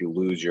occurs, if you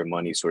lose your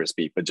money, so to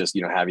speak, but just,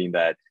 having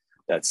that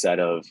set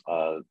of,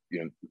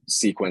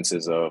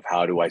 sequences of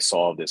how do I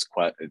solve this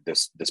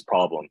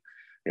problem?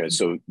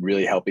 So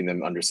really helping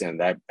them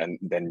understand that, and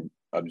then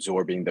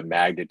absorbing the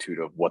magnitude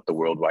of what the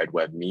World Wide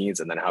Web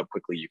means, and then how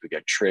quickly you could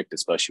get tricked,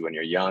 especially when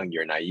you're young,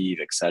 you're naive,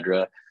 et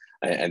cetera.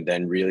 And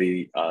then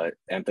really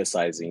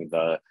emphasizing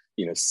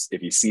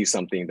if you see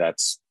something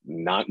that's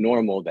not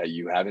normal, that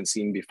you haven't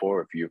seen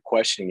before, if you're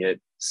questioning it,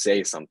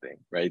 say something,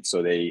 right?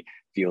 So they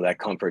feel that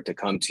comfort to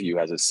come to you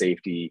as a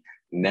safety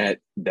net,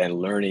 then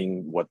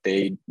learning what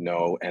they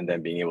know, and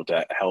then being able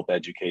to help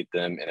educate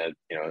them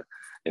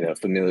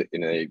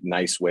in a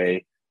nice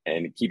way,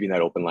 and keeping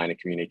that open line of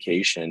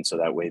communication so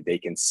that way they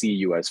can see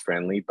you as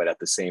friendly, but at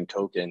the same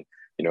token,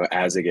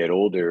 as they get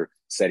older,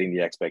 setting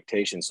the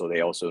expectation so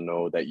they also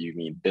know that you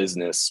mean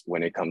business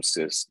when it comes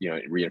to,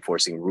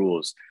 reinforcing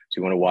rules. So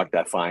you want to walk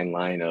that fine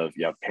line of,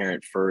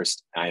 parent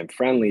first. I am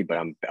friendly, but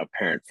I'm a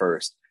parent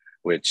first,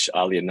 which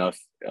oddly enough,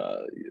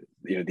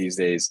 these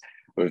days,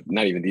 or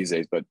not even these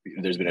days, but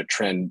there's been a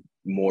trend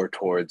more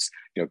towards,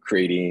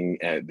 creating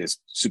this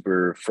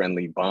super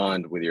friendly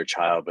bond with your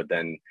child. But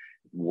then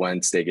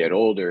once they get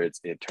older,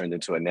 it turned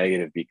into a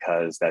negative,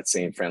 because that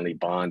same friendly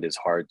bond is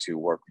hard to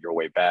work your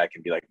way back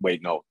and be like,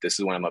 wait, no, this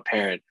is when I'm a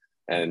parent.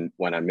 And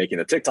when I'm making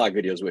the TikTok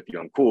videos with you,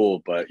 I'm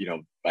cool, but,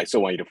 I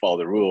still want you to follow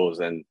the rules.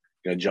 And,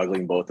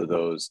 juggling both of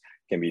those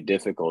can be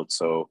difficult.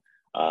 So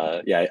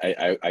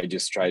I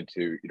just tried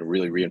to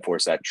really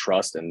reinforce that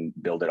trust and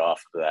build it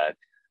off of that.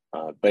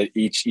 But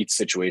each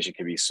situation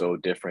can be so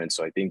different.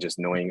 So I think just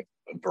knowing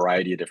a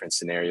variety of different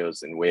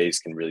scenarios and ways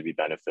can really be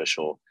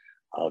beneficial.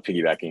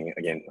 Piggybacking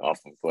again off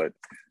of what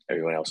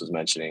everyone else was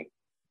mentioning.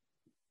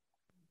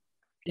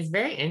 It's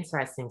very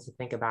interesting to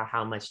think about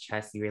how much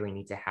trust you really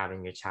need to have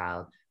in your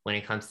child when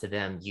it comes to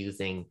them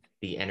using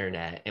the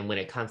internet and when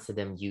it comes to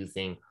them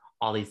using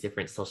all these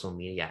different social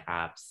media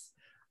apps.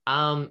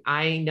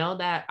 I know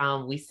that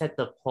we set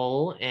the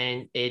poll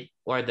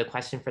the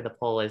question for the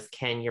poll is,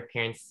 can your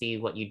parents see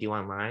what you do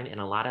online? And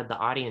a lot of the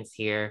audience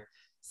here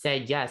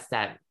said yes,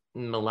 that a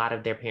lot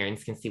of their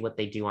parents can see what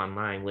they do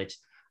online, which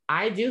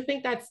I do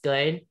think that's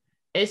good.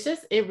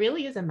 It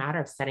really is a matter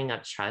of setting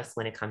up trust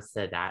when it comes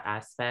to that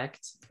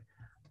aspect.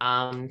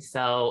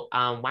 So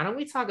why don't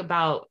we talk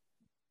about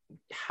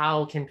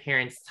how can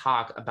parents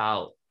talk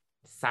about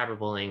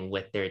cyberbullying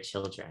with their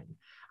children?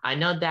 I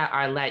know that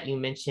Arlette, you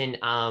mentioned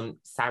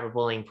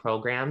cyberbullying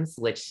programs,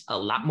 which a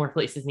lot more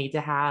places need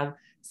to have,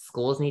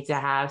 schools need to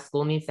have,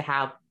 school needs to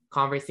have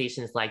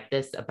conversations like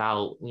this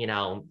about,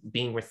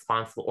 being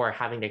responsible or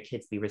having their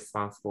kids be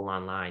responsible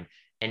online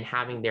and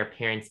having their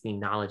parents be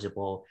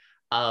knowledgeable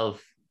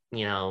of,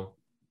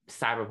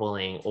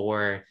 cyberbullying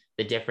or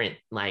the different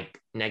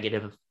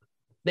negative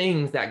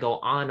things that go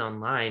on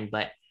online.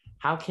 But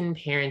how can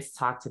parents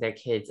talk to their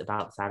kids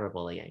about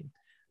cyberbullying?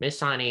 Ms.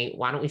 Shani,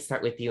 why don't we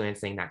start with you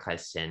answering that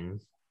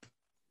question?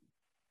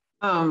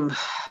 Some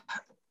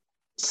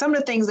of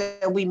the things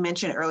that we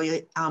mentioned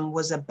earlier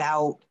was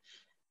about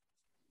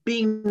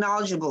being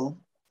knowledgeable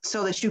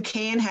so that you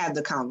can have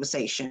the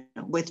conversation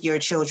with your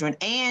children.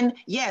 And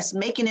yes,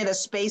 making it a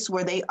space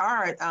where they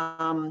are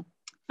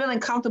feeling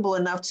comfortable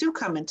enough to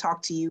come and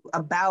talk to you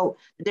about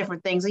the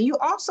different things. And you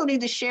also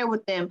need to share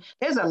with them,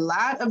 there's a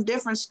lot of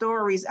different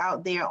stories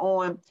out there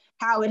on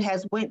how it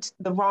has went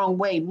the wrong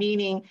way,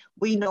 meaning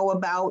we know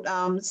about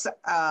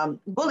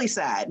bully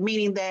side,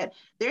 meaning that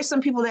there's some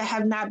people that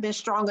have not been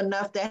strong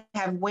enough that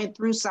have went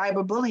through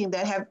cyberbullying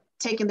that have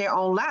taken their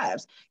own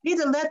lives. You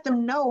need to let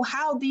them know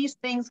how these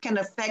things can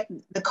affect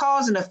the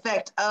cause and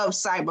effect of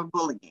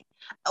cyberbullying.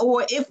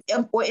 Or if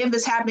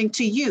it's happening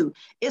to you,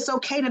 it's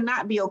okay to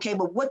not be okay,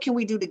 but what can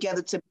we do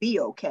together to be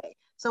okay?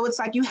 So it's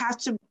like you have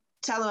to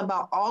tell them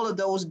about all of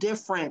those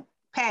different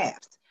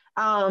paths.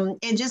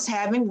 And just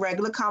having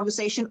regular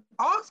conversation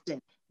often.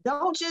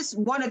 Don't just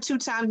 1 or 2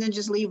 times and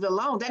just leave it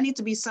alone. That needs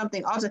to be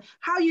something often.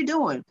 How are you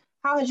doing?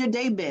 How has your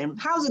day been?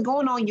 How's it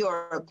going on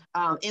your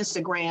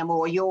Instagram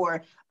or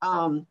your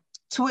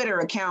Twitter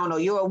account or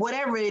your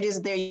whatever it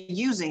is they're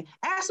using?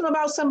 Ask them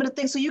about some of the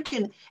things so you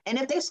can, and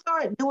if they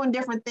start doing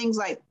different things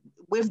like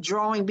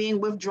being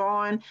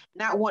withdrawn,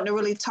 not wanting to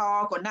really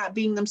talk or not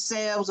being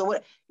themselves or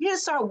what, you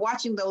just start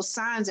watching those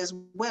signs as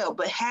well.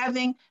 But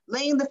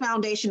laying the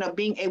foundation of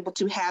being able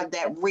to have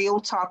that real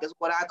talk is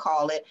what I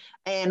call it,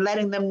 and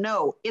letting them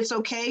know it's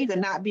okay to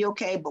not be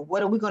okay, but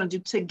what are we going to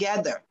do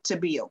together to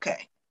be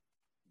okay?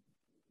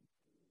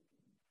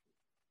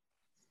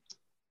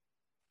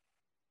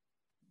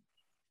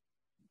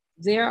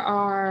 There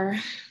are,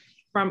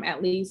 from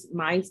at least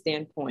my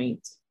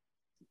standpoint,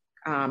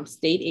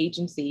 state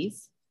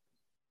agencies.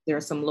 There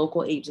are some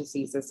local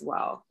agencies as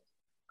well.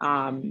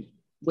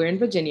 We're in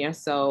Virginia,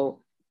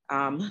 so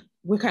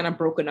we're kind of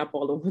broken up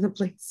all over the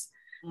place.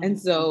 Mm-hmm. And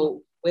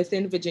so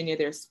within Virginia,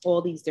 there's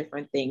all these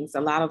different things.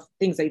 A lot of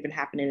things are even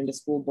happening in the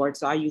school board.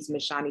 So I use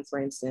Ms. Shani, for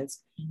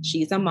instance. Mm-hmm.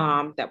 She's a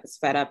mom that was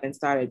fed up and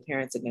started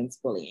Parents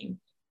Against Bullying.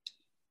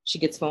 She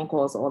gets phone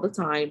calls all the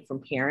time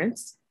from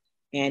parents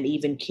and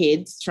even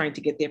kids trying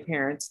to get their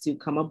parents to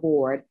come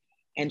aboard.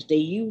 And they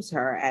use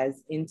her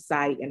as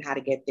insight and how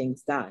to get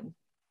things done.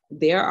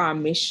 There are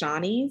Ms.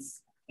 Shanis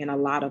in a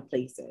lot of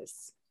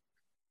places.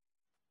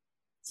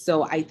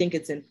 So I think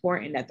it's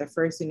important that the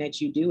first thing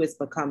that you do is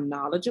become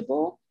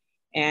knowledgeable,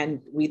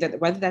 and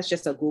whether that's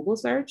just a Google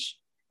search,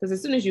 because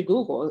as soon as you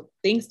Google,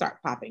 things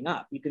start popping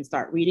up. You can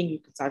start reading, you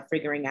can start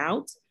figuring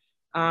out.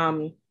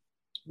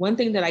 One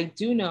thing that I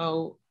do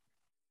know,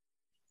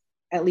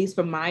 at least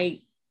from my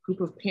group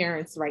of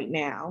parents right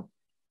now,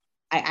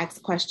 I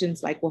ask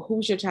questions like, well,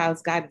 who's your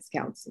child's guidance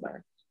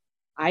counselor?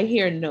 I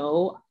hear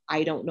no,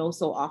 I don't know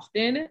so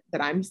often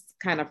that I'm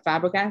kind of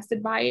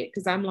flabbergasted by it,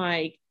 because I'm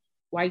like,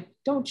 why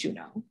don't you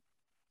know?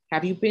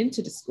 Have you been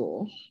to the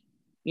school?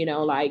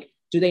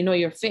 Do they know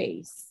your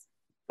face?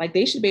 Like,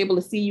 they should be able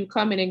to see you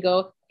come in and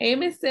go, hey,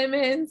 Miss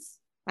Simmons,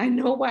 I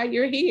know why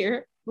you're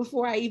here,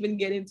 before I even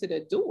get into the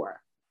door.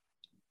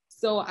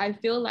 So I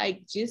feel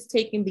like just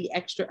taking the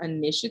extra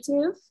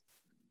initiative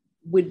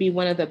would be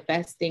one of the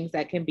best things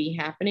that can be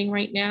happening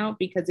right now,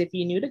 because if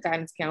you knew the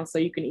guidance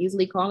counselor, you can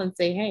easily call and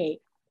say, hey,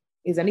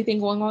 is anything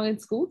going on in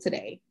school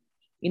today?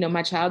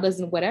 My child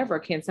doesn't, whatever,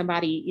 can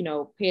somebody,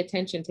 pay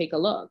attention, take a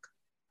look?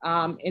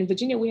 In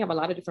Virginia, we have a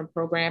lot of different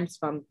programs,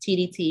 from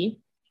TDT,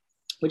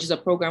 which is a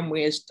program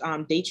where it's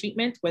day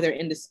treatment, where they're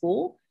in the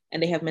school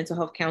and they have mental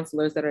health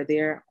counselors that are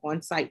there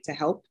on site to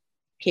help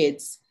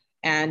kids.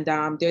 And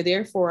they're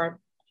there for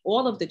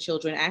all of the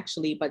children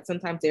actually, but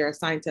sometimes they're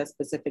assigned to a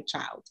specific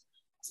child.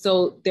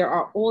 So there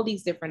are all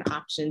these different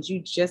options.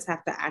 You just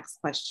have to ask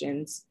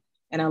questions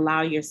and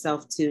allow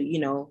yourself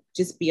to,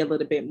 just be a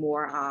little bit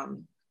more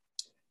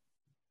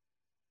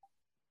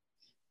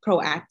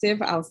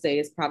proactive, I'll say,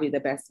 is probably the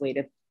best way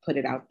to put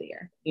it out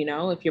there.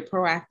 If you're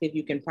proactive,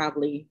 you can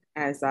probably,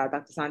 as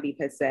Dr. Sandeep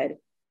has said,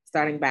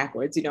 starting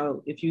backwards,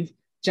 if you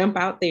jump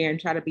out there and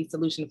try to be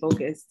solution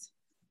focused,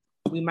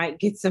 we might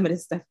get some of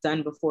this stuff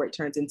done before it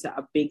turns into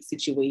a big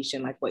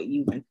situation like what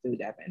you went through,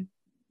 Devin.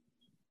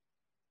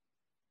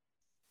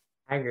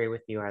 I agree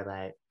with you,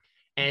 Arlette.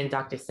 And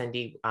Dr.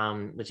 Sandeep,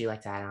 would you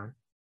like to add on?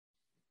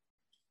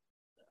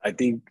 I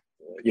think,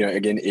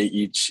 again,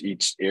 each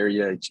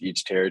area,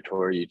 each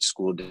territory, each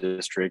school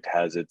district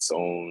has its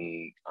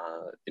own,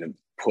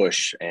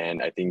 push.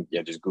 And I think,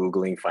 just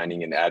Googling,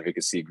 finding an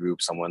advocacy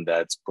group, someone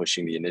that's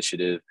pushing the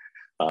initiative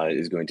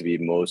is going to be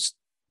most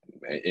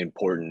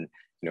important.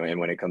 And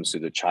when it comes to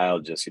the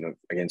child, just,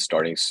 again,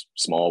 starting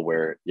small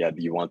where,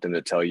 you want them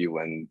to tell you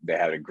when they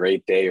had a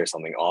great day or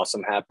something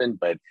awesome happened,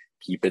 but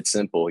keep it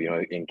simple,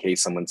 in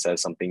case someone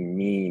says something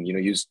mean,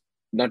 use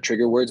not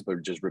trigger words,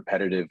 but just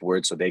repetitive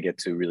words so they get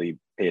to really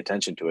pay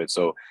attention to it.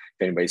 So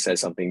if anybody says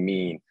something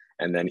mean,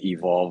 and then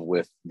evolve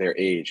with their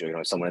age,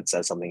 or, someone that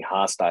says something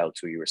hostile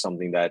to you or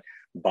something that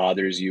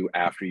bothers you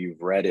after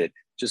you've read it,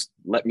 just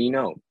let me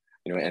know,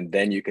 and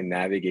then you can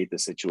navigate the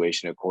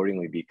situation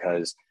accordingly,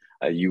 because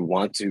you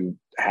want to,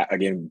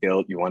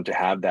 you want to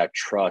have that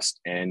trust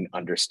and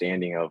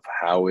understanding of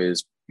how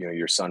is,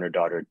 your son or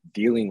daughter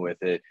dealing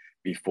with it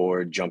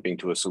before jumping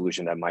to a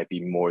solution that might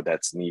be more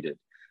that's needed.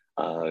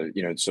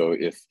 So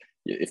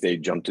if they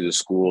jump to the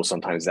school,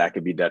 sometimes that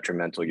could be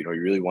detrimental. You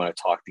really want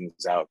to talk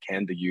things out.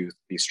 Can the youth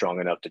be strong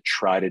enough to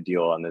try to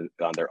deal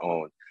on their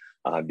own?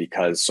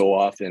 Because so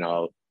often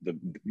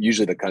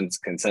usually the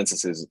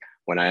consensus is,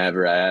 when I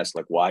ever ask,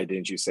 like, why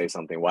didn't you say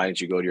something? Why didn't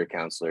you go to your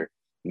counselor?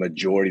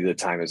 Majority of the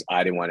time is,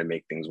 I didn't want to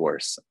make things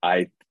worse.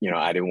 I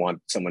didn't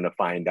want someone to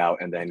find out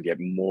and then get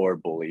more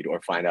bullied,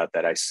 or find out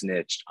that I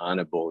snitched on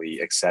a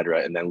bully,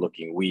 etc., and then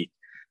looking weak,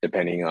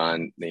 depending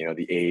on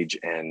the age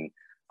and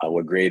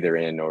what grade they're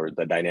in, or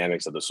the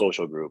dynamics of the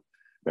social group,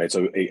 right?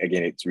 So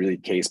again, it's really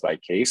case by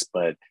case.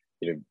 But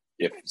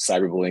if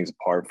cyberbullying is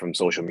apart from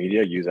social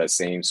media, use that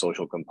same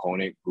social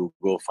component,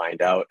 Google,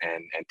 find out,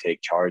 and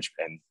take charge,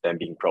 and then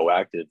being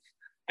proactive.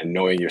 And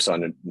knowing your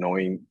son,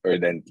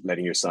 then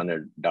letting your son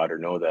or daughter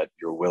know that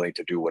you're willing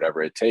to do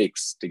whatever it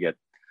takes to get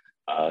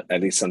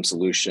at least some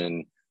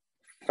solution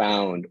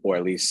found, or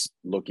at least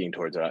looking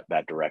towards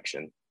that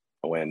direction.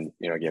 When,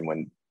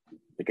 when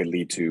it could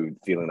lead to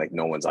feeling like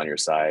no one's on your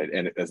side.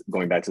 And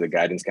going back to the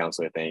guidance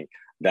counselor thing,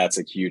 that's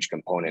a huge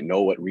component.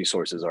 Know what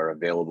resources are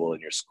available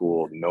in your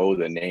school, know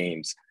the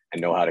names,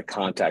 and know how to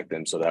contact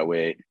them. So that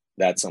way,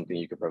 that's something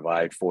you can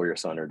provide for your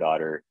son or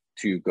daughter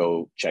to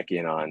go check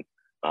in on.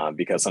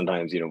 Because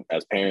sometimes,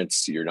 as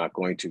parents, you're not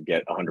going to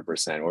get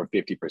 100% or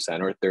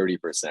 50% or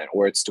 30%,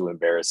 or it's too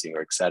embarrassing,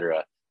 or et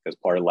cetera, because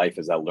part of life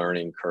is that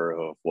learning curve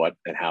of what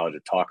and how to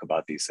talk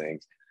about these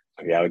things.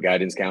 If you have a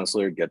guidance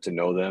counselor, get to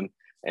know them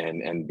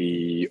and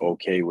be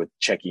okay with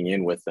checking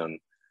in with them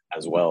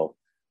as well.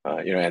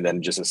 And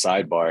then just a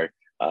sidebar,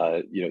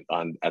 at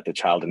the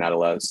child and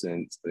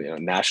adolescent,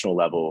 national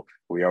level,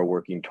 we are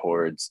working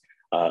towards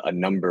a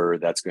number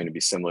that's going to be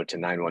similar to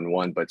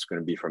 911, but it's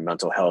going to be for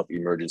mental health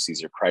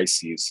emergencies or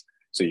crises.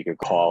 So you could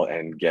call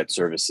and get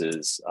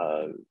services,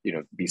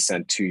 be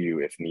sent to you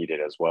if needed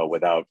as well,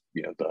 without,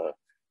 the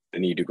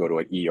need to go to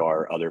an ER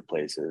or other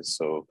places.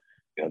 So,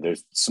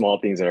 there's small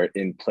things that are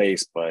in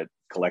place, but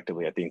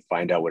collectively, I think,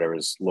 find out whatever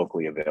is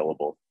locally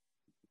available.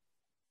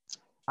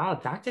 Oh,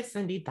 Dr.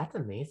 Sandeep, that's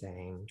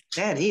amazing.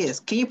 That is.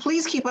 Can you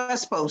please keep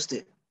us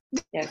posted?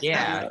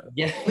 Yeah.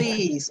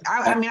 Please.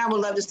 I mean, I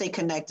would love to stay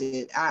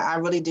connected. I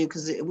really do,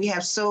 because we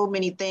have so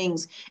many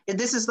things.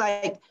 This is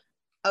like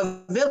a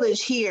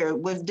village here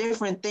with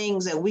different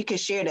things that we could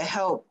share to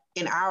help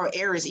in our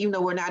areas, even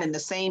though we're not in the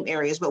same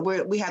areas, but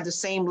we have the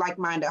same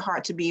like-minded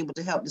heart to be able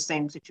to help the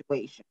same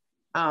situation.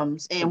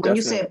 And when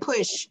you said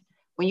push,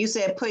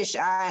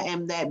 I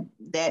am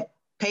that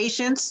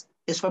patience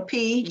is for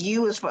P,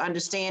 U is for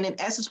understanding,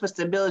 S is for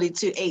stability,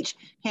 to H,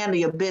 handle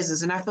your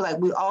business. And I feel like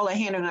we all are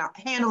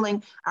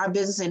handling our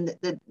business in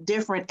the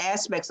different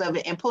aspects of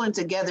it, and pulling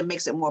together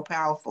makes it more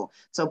powerful.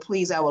 So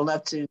please, I would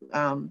love to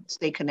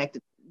stay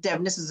connected.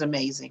 Devin, this is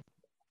amazing.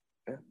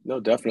 Yeah, no,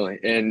 definitely.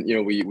 And,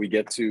 we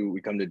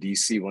come to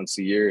DC once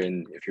a year.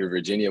 And if you're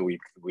Virginia,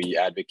 we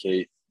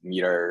advocate,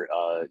 meet our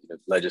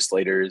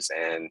legislators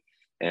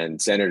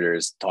and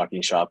senators,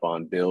 talking shop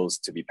on bills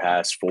to be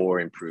passed for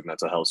improved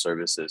mental health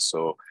services.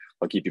 So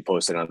I'll keep you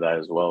posted on that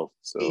as well.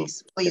 So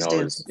please you can do.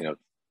 always,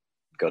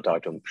 go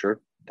talk to them. Sure,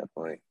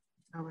 definitely.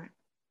 All right.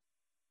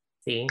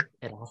 See,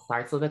 it all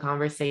starts with a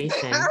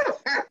conversation.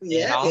 It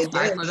Yeah, all it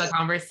starts with a does.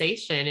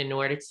 conversation in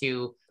order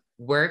to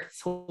work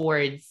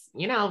towards,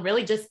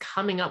 really just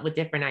coming up with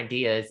different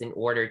ideas in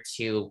order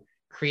to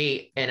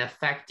create an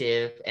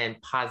effective and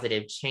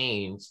positive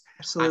change. I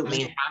Absolutely.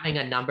 mean, having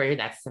a number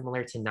that's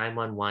similar to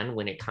 911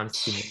 when it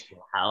comes to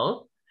mental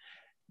health,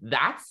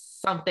 that's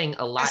something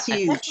a lot, That's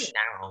huge.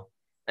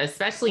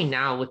 especially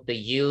now with the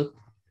youth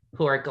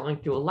who are going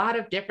through a lot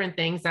of different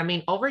things. I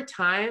mean, over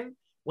time,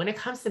 when it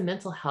comes to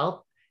mental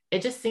health,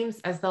 it just seems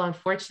as though,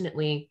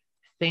 unfortunately,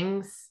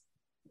 things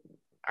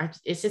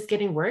it's just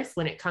getting worse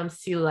when it comes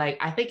to like,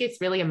 I think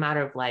it's really a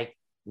matter of like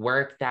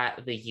work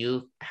that the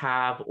youth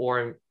have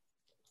or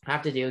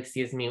have to do,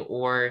 excuse me,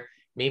 or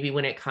maybe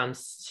when it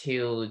comes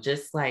to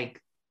just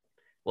like,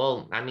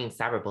 well, I mean,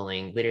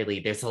 cyberbullying, literally,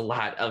 there's a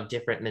lot of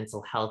different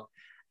mental health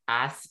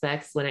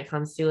aspects when it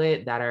comes to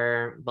it that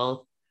are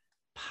both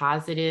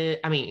positive.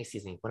 I mean,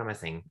 excuse me, what am I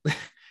saying?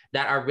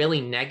 That are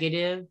really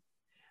negative,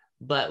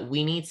 but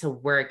we need to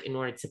work in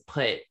order to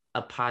put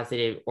a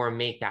positive or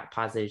make that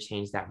positive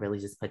change that really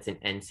just puts an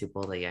end to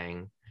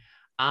bullying.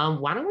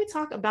 Why don't we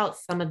talk about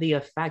some of the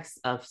effects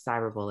of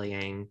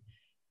cyberbullying?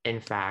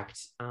 In fact,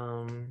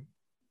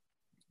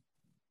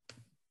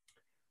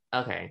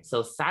 okay,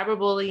 so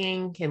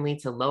cyberbullying can lead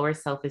to lower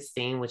self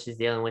esteem, which is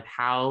dealing with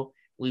how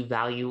we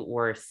value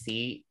or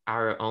see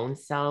our own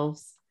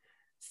selves.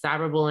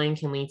 Cyberbullying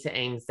can lead to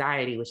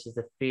anxiety, which is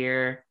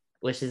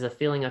a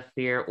feeling of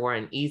fear or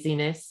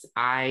uneasiness.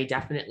 I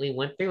definitely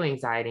went through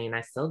anxiety and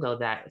I still go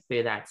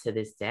through that to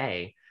this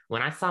day.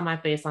 When I saw my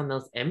face on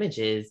those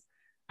images,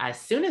 as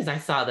soon as I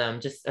saw them,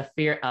 just a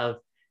fear of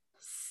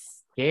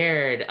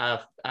scared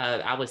of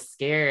I was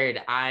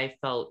scared. I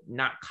felt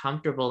not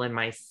comfortable in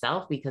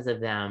myself because of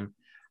them.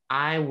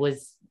 I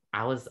was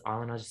all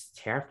in all just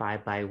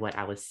terrified by what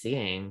I was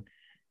seeing.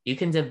 You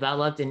can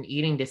develop an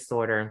eating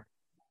disorder.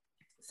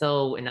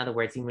 So in other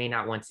words, you may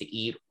not want to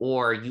eat,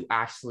 or you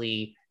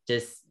actually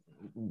just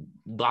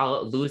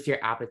lose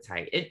your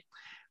appetite. It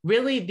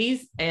really,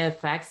 these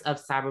effects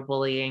of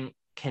cyberbullying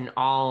can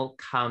all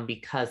come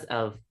because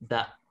of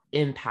the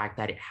impact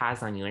that it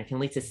has on you, and it can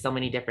lead to so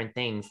many different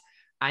things.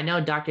 I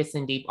know Dr.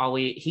 Sandeep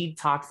always he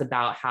talks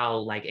about how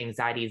like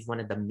anxiety is one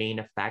of the main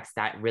effects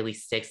that really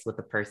sticks with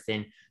the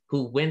person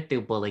who went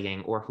through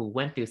bullying or who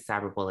went through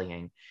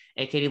cyberbullying.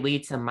 It can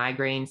lead to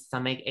migraines,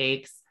 stomach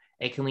aches.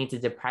 It can lead to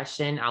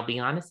depression. I'll be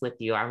honest with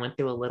you, I went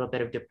through a little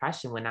bit of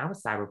depression when I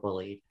was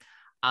cyberbullied.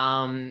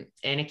 And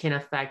it can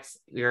affect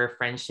your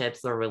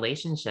friendships or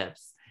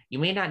relationships. You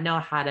may not know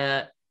how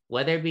to,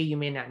 whether it be you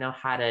may not know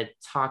how to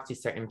talk to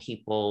certain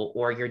people,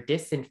 or you're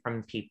distant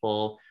from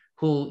people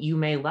who you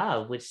may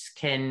love, which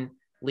can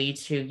lead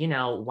to,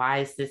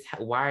 why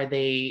are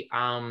they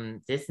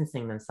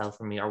distancing themselves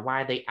from me, or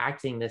why are they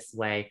acting this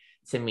way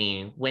to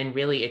me, when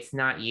really it's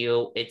not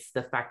you, it's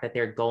the fact that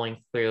they're going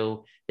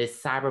through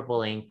this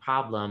cyberbullying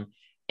problem,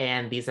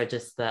 and these are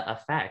just the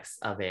effects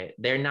of it.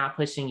 They're not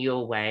pushing you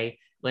away,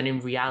 when in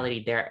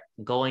reality they're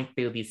going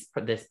through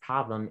this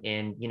problem,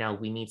 and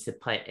we need to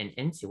put an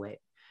end to it.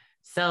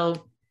 So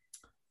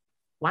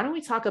why don't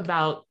we talk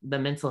about the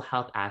mental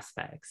health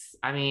aspects?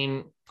 I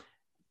mean,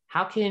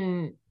 how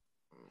can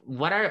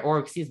what are or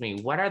excuse me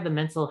what are the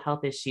mental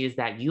health issues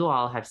that you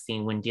all have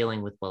seen when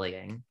dealing with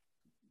bullying?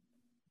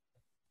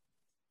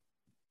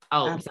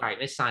 Oh, Um, sorry,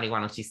 Miss Shani, why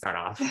don't you start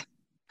off?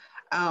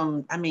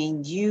 I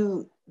mean,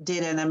 you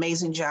did an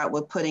amazing job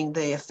with putting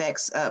the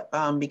effects up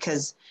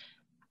because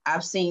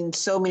I've seen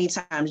so many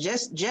times.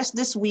 Just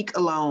this week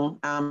alone,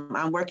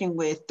 I'm working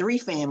with 3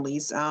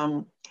 families,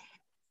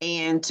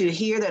 and to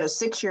hear that a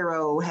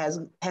 6-year-old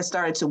has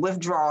started to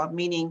withdraw,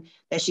 meaning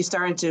that she's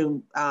starting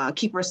to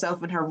keep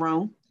herself in her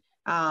room.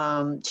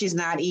 She's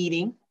not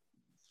eating,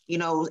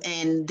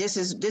 and this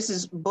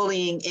is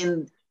bullying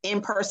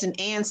in person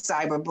and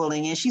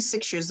cyberbullying, and she's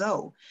 6 years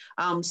old.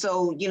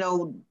 So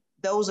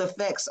those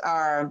effects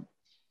are,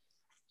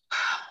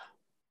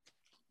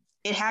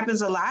 it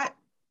happens a lot.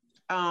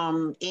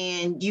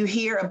 And you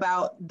hear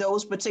about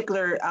those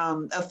particular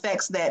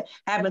effects that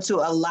happen to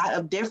a lot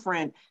of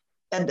different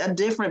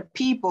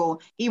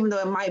people, even though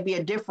it might be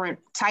a different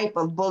type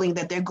of bullying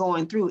that they're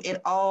going through. It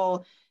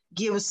all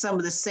gives some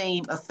of the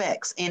same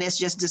effects, and it's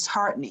just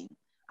disheartening.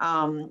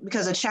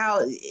 Because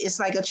it's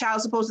like a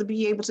child's supposed to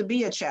be able to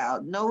be a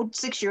child. No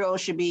 6-year-old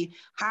should be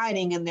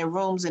hiding in their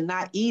rooms and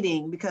not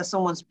eating because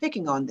someone's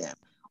picking on them,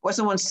 or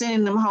someone's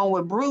sending them home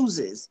with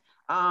bruises.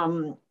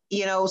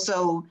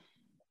 So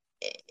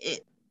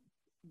it,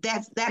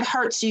 that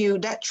hurts you,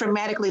 that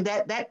traumatically,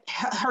 that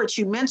hurts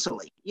you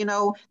mentally.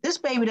 This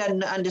baby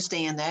doesn't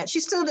understand that. She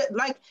still,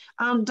 like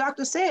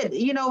doctor said,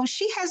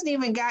 she hasn't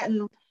even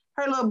gotten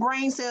her little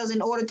brain cells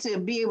in order to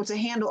be able to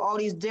handle all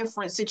these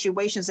different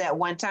situations at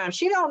one time.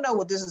 She don't know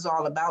what this is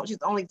all about.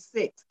 She's only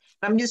 6.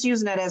 I'm just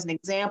using that as an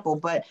example,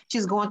 but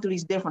she's going through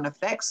these different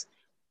effects: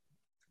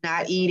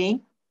 not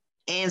eating,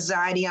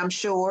 anxiety, I'm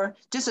sure,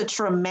 just a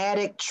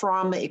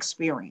trauma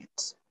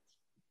experience.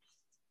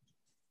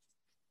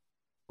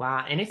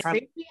 Wow, and it's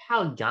crazy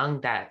how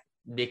young that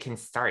it can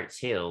start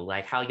too,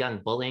 like how young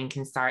bullying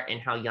can start and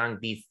how young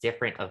these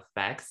different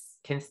effects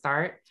can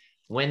start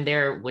when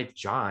they're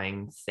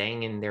withdrawing,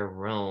 staying in their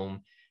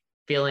room,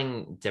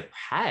 feeling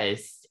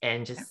depressed,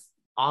 and just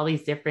all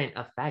these different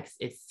effects.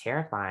 It's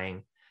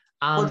terrifying.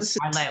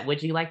 Arlette,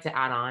 would you like to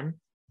add on?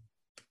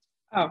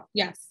 Oh,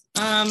 yes.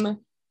 Currently,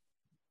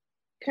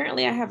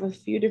 I have a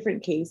few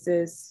different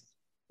cases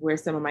where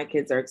some of my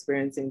kids are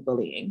experiencing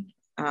bullying.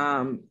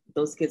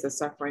 Those kids are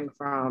suffering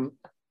from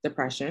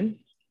depression,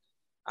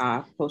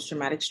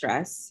 post-traumatic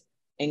stress,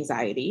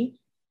 anxiety.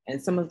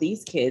 And some of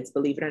these kids,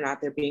 believe it or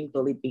not, they're being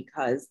bullied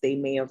because they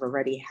may have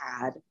already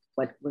had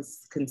what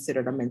was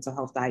considered a mental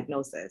health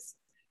diagnosis,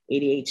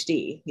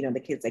 ADHD, the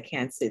kids that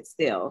can't sit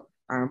still,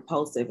 are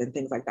impulsive and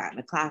things like that in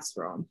the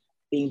classroom,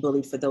 being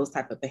bullied for those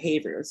type of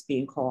behaviors,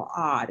 being called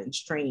odd and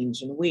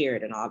strange and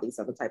weird and all these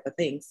other type of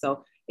things.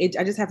 So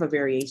I just have a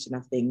variation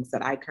of things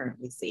that I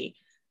currently see.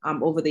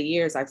 Over the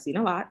years, I've seen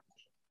a lot.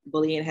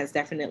 Bullying has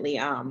definitely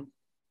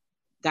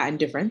gotten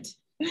different.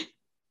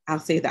 I'll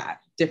say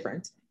that,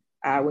 different.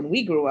 When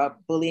we grew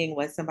up, bullying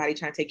was somebody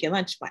trying to take your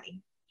lunch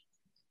money.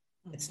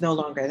 It's no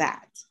longer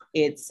that.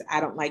 It's, I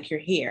don't like your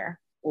hair,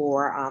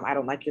 or I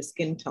don't like your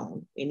skin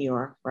tone in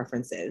your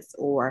references,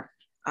 or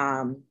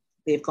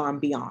they've gone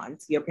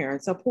beyond, your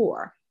parents are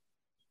poor.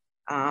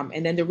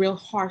 And then the real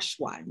harsh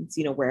ones,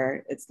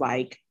 where it's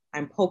like,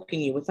 I'm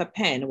poking you with a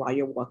pen while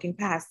you're walking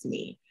past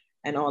me,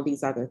 and all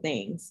these other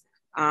things.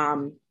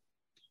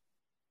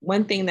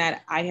 One thing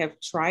that I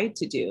have tried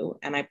to do,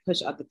 and I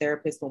push other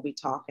therapists when we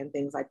talk and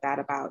things like that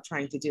about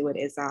trying to do it,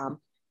 is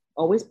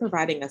always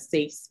providing a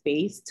safe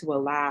space to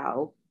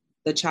allow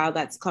the child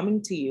that's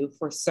coming to you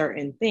for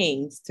certain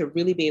things to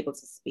really be able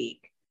to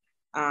speak.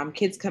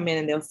 Kids come in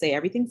and they'll say,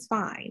 everything's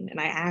fine.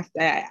 And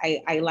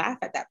I laugh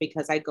at that,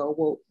 because I go,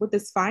 well, what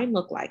does fine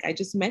look like? I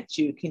just met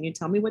you. Can you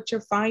tell me what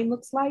your fine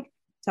looks like?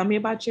 Tell me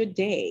about your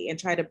day, and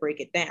try to break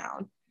it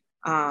down.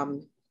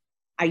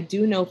 I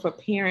do know for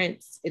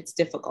parents, it's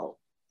difficult,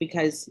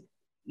 because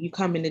you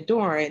come in the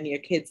door and your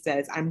kid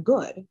says, I'm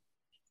good.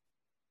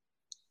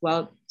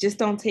 Well, just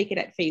don't take it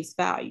at face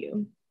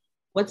value.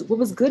 What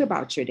was good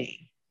about your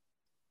day?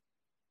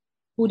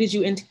 Who did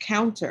you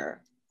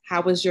encounter?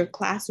 How was your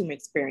classroom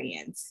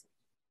experience?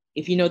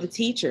 If you know the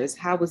teachers,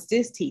 how was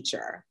this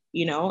teacher?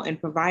 And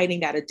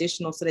providing that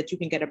additional so that you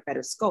can get a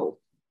better scope.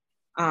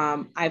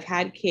 I've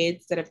had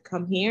kids that have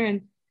come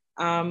here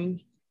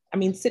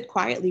and sit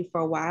quietly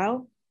for a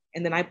while,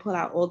 and then I pull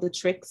out all the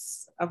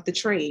tricks of the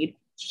trade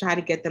to try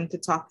to get them to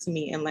talk to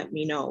me and let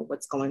me know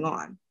what's going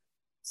on.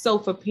 So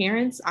for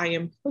parents, I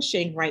am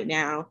pushing right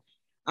now,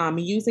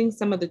 using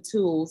some of the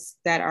tools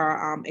that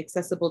are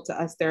accessible to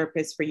us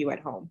therapists for you at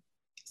home.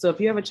 So if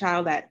you have a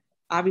child that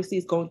obviously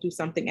is going through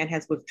something and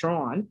has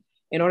withdrawn,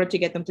 in order to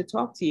get them to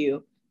talk to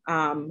you,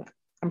 I'm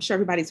sure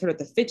everybody's heard of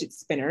the fidget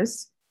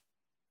spinners.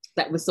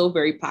 That was so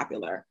very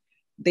popular.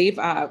 They've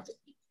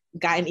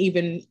gotten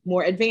even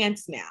more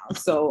advanced now.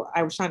 So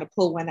I was trying to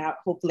pull one out.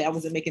 Hopefully I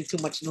wasn't making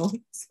too much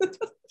noise.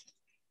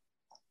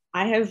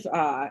 I have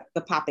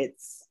the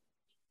poppets.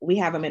 We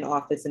have them in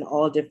office in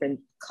all different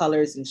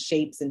colors and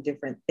shapes and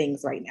different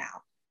things right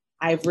now.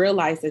 I've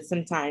realized that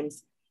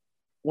sometimes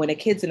when a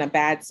kid's in a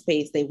bad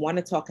space, they want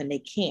to talk and they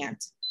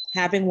can't.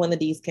 Having one of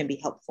these can be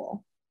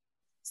helpful.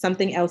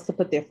 Something else to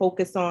put their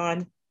focus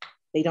on.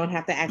 They don't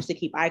have to actually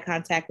keep eye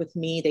contact with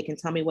me. They can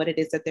tell me what it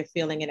is that they're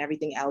feeling and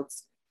everything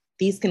else.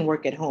 These can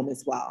work at home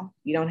as well.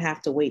 You don't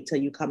have to wait till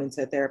you come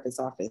into a therapist's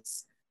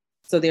office.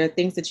 So there are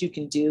things that you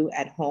can do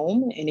at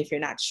home. And if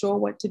you're not sure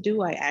what to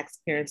do, I ask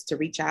parents to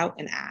reach out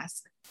and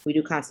ask. We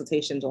do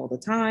consultations all the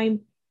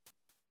time,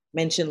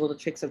 mention little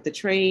tricks of the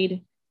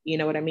trade, you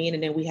know what I mean?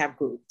 And then we have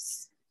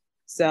groups.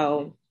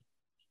 So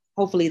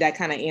hopefully that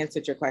kind of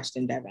answered your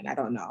question, Devin. I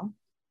don't know.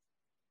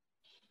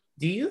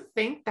 Do you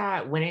think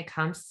that when it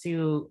comes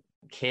to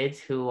kids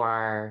who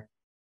are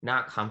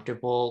not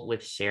comfortable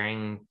with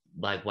sharing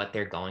like what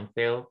they're going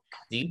through,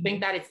 do you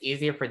think that it's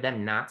easier for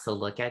them not to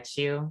look at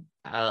you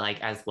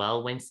like as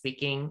well when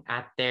speaking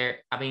about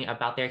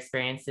their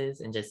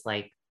experiences and just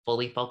like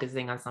fully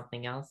focusing on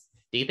something else?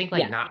 Do you think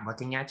like not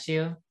looking at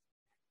you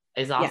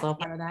is also a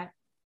part of that?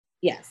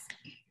 Yes.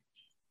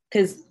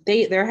 Because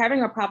they're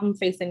having a problem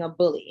facing a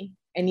bully.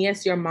 And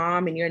yes, you're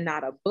mom and you're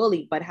not a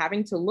bully, but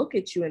having to look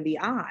at you in the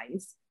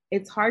eyes,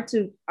 it's hard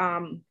to,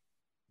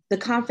 the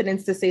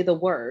confidence to say the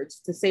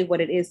words, to say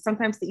what it is,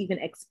 sometimes to even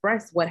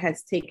express what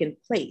has taken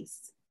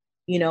place,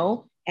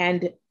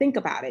 and think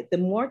about it. The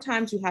more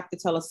times you have to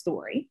tell a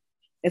story,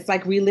 it's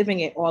like reliving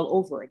it all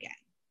over again.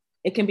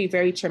 It can be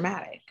very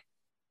traumatic.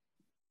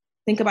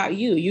 Think about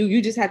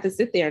you just had to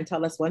sit there and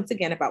tell us once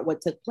again about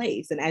what took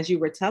place. And as you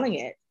were telling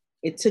it,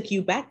 it took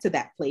you back to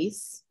that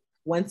place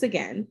once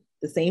again,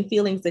 the same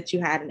feelings that you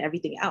had and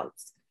everything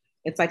else.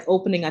 It's like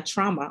opening a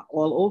trauma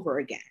all over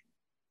again.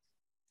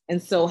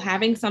 And so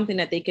having something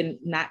that they can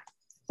not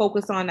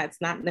focus on,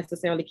 that's not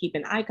necessarily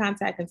keeping eye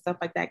contact and stuff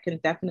like that, can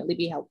definitely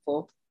be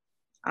helpful.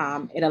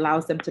 It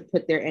allows them to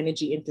put their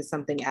energy into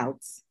something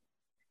else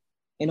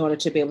in order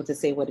to be able to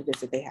say what it is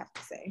that they have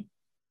to say.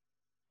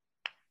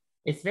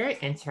 It's very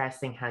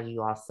interesting how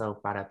you also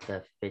brought up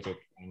the fidget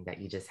thing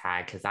that you just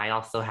had, because I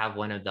also have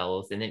one of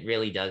those, and it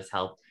really does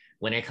help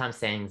when it comes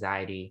to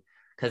anxiety.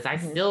 Because I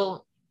Mhm.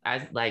 still,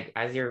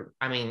 as you're,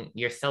 I mean,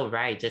 you're so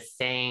right. Just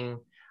saying,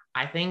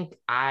 I think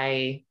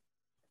I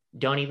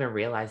don't even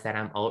realize that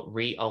I'm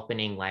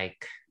reopening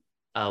like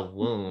a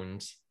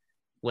wound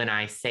when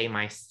I say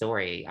my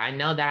story. I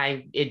know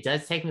that it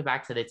does take me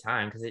back to the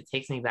time, because it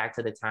takes me back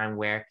to the time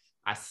where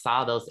I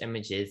saw those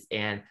images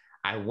and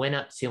I went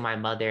up to my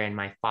mother and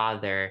my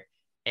father,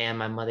 and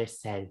my mother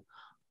said,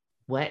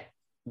 what,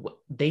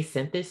 they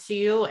sent this to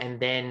you? And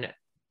then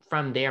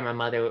from there, my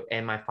mother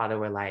and my father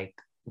were like,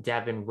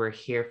 Devin, we're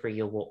here for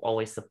you. We'll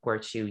always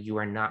support you. You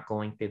are not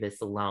going through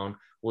this alone.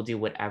 We'll do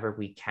whatever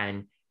we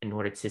can in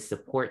order to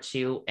support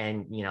you,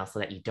 and, you know, so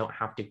that you don't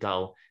have to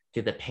go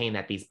through the pain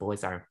that these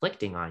boys are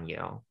inflicting on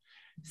you.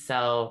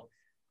 So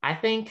I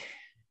think,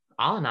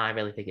 all in all, I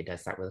really think it does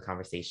start with a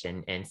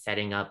conversation and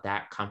setting up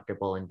that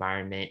comfortable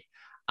environment.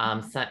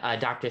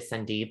 Dr.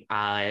 Sandeep,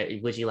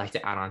 would you like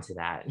to add on to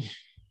that?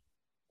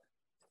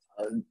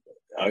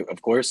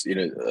 Of course,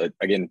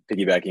 again,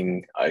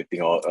 piggybacking, I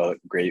think a lot of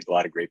great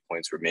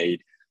points were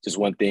made. Just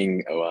one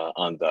thing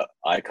on the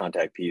eye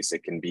contact piece,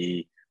 it can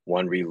be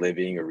one,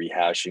 reliving or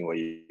rehashing what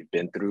you've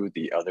been through.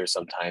 The other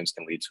sometimes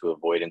can lead to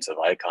avoidance of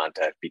eye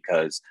contact,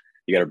 because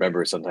you got to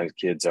remember, sometimes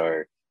kids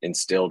are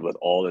instilled with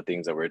all the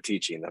things that we're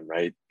teaching them,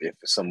 right? If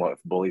a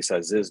bully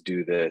says this,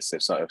 do this.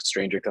 If a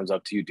stranger comes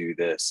up to you, do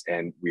this.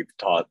 And we've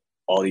taught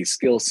all these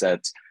skill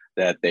sets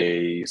that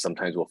they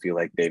sometimes will feel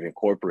like they've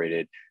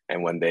incorporated.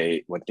 And when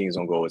things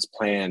don't go as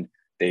planned,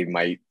 they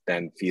might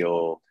then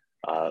feel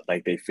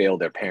like they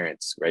failed their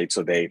parents, right?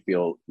 So they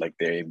feel like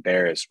they're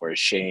embarrassed or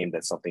ashamed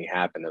that something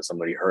happened, that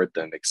somebody hurt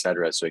them,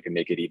 etc. So it can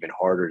make it even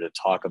harder to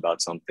talk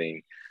about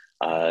something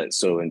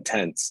so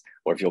intense,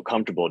 or feel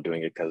comfortable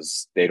doing it,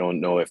 because they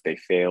don't know if they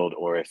failed,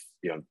 or if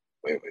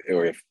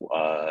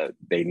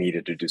they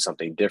needed to do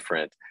something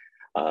different.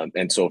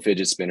 And so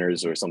fidget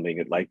spinners or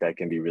something like that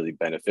can be really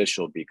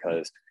beneficial,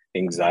 because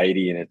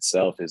anxiety in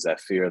itself is that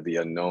fear of the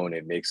unknown.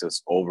 It makes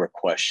us over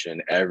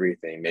question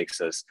everything,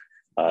 makes us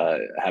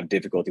have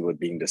difficulty with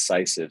being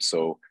decisive.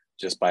 So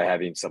just by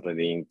having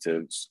something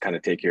to kind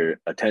of take your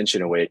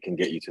attention away, it can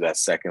get you to that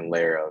second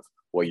layer of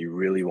what you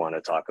really want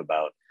to talk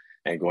about.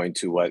 And going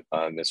to what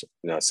Ms.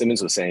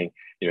 Simmons was saying,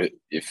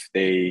 if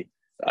they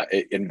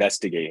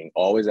investigating,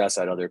 always ask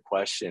that other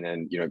question.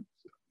 And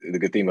the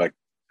good thing about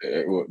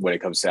when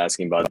it comes to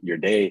asking about your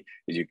day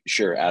is, you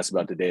sure ask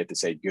about the day, to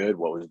say good,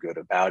 what was good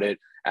about it,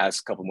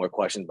 ask a couple more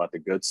questions about the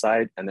good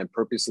side, and then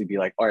purposely be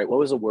like, all right, what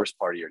was the worst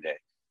part of your day,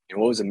 and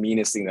what was the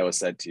meanest thing that was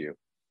said to you,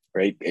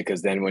 right?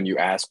 Because then when you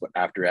ask,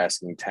 after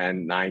asking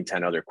 10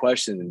 other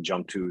questions, and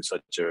jump to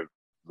such a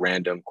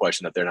random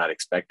question that they're not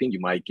expecting, you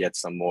might get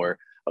some more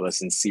of a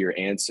sincere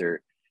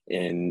answer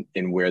in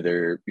where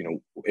they're,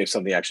 if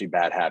something actually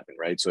bad happened,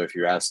 right? So if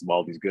you're asked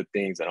all these good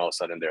things, and all of a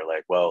sudden they're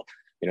like, well,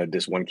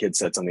 this one kid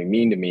said something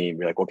mean to me, and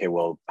be like, okay,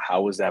 well,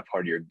 how was that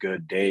part of your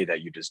good day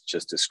that you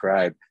just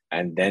described?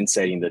 And then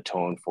setting the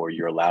tone for,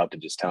 you're allowed to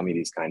just tell me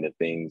these kind of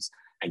things,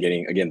 and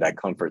getting, again, that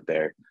comfort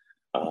there.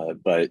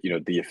 But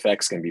the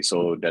effects can be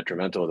so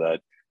detrimental,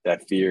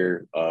 that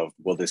fear of,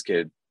 will this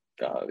kid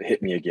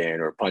hit me again,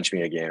 or punch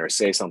me again, or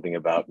say something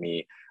about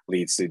me,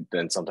 leads to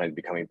then sometimes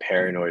becoming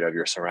paranoid of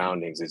your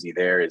surroundings. Is he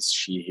there? Is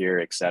she here?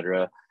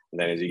 Etc. And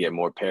then as you get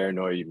more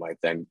paranoid, you might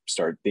then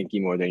start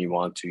thinking more than you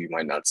want to. You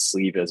might not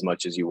sleep as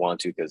much as you want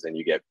to, because then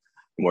you get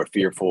more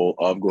fearful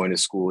of going to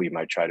school. You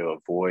might try to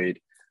avoid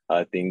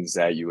things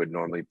that you would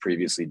normally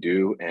previously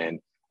do. And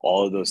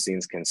all of those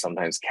things can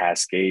sometimes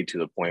cascade to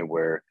the point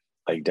where,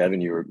 like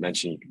Devin, you were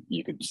mentioning,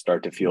 you could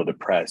start to feel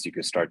depressed. You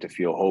could start to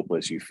feel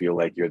hopeless. You feel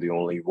like you're the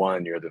only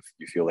one. You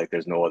feel like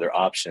there's no other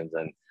options.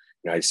 And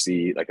I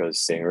see, like I was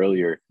saying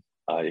earlier,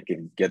 it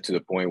can get to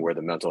the point where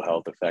the mental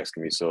health effects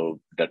can be so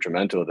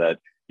detrimental that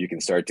you can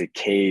start to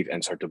cave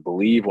and start to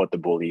believe what the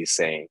bully is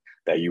saying,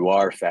 that you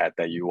are fat,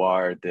 that you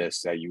are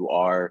this, that you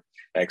are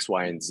X,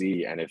 Y, and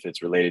Z. And if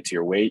it's related to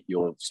your weight,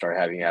 you'll start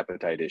having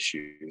appetite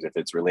issues. If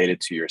it's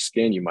related to your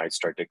skin, you might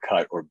start to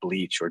cut or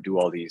bleach or do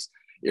all these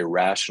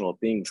irrational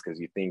things, because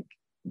you think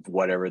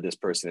whatever this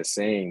person is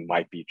saying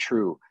might be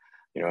true.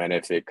 And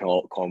if it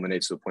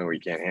culminates to the point where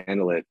you can't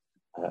handle it,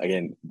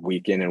 again,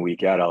 week in and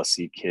week out, I'll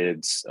see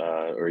kids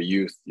or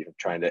youth,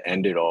 trying to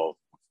end it all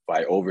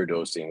by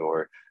overdosing,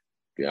 or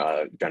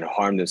trying to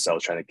harm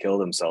themselves, trying to kill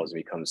themselves,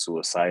 and become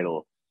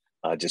suicidal,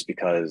 just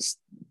because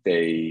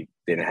they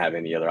didn't have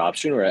any other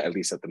option, or at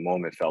least at the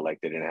moment felt like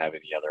they didn't have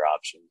any other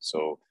option.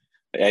 So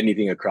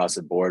anything across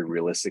the board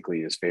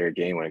realistically is fair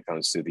game when it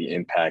comes to the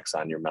impacts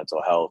on your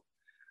mental health.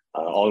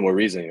 All the more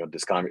reason,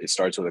 it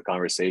starts with a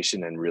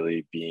conversation, and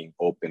really being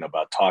open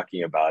about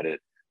talking about it.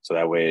 So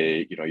that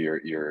way,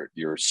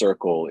 your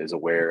circle is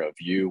aware of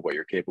you, what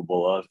you're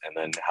capable of, and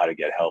then how to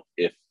get help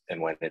if and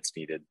when it's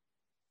needed.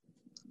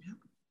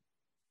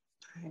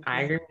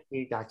 I agree with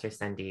you, Dr.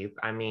 Sandeep.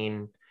 I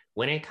mean,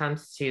 when it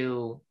comes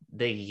to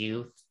the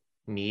youth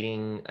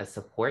needing a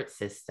support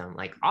system,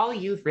 like, all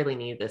youth really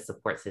need a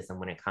support system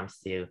when it comes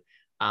to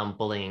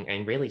bullying,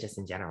 and really just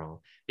in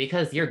general,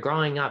 because you're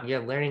growing up,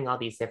 you're learning all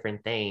these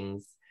different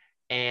things.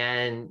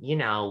 And,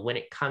 when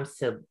it comes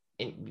to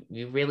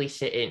we really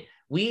shouldn't.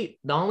 The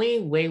only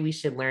way we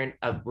should learn,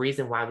 a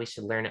reason why we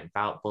should learn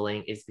about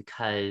bullying is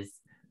because,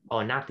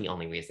 oh, not the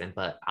only reason,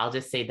 but I'll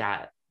just say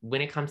that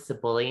when it comes to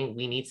bullying,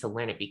 we need to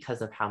learn it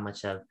because of how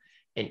much of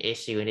an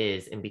issue it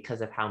is and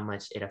because of how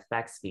much it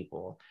affects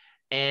people.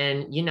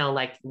 And, you know,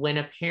 like when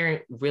a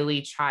parent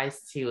really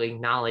tries to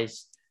acknowledge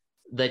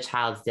the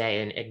child's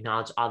day and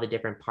acknowledge all the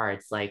different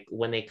parts, like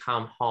when they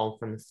come home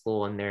from the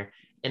school and they're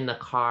in the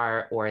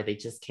car or they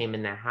just came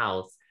in the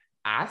house,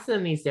 ask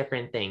them these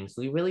different things.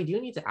 We really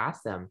do need to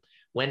ask them.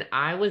 When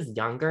I was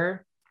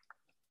younger,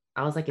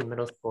 I was like in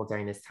middle school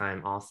during this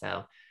time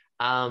also.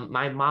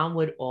 My mom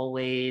would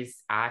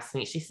always ask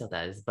me, she still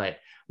does, but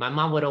my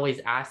mom would always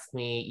ask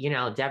me, you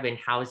know, Devin,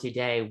 how was your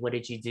day? What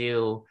did you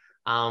do?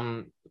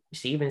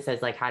 She even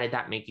says, like, how did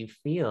that make you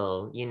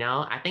feel? You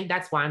know, I think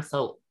that's why I'm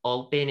so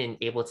open and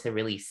able to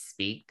really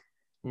speak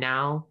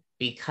now,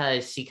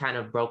 because she kind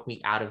of broke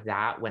me out of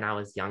that when I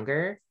was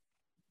younger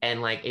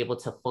and like able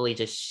to fully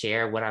just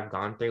share what I've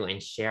gone through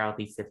and share all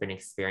these different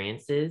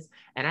experiences.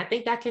 And I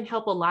think that can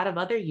help a lot of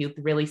other youth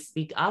really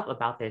speak up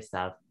about their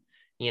stuff.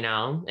 You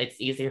know, it's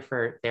easier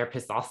for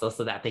therapists also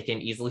so that they can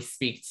easily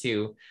speak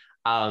to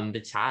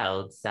the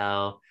child.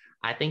 So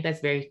I think that's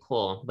very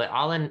cool. But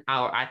all in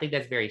all, I think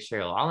that's very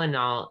true. All in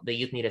all, the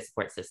youth need a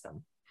support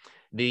system.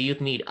 The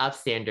youth need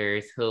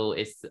upstanders who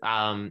is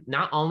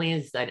not only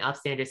is an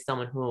upstander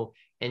someone who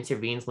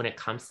intervenes when it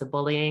comes to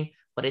bullying,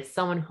 but it's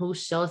someone who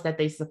shows that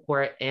they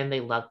support and they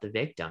love the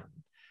victim.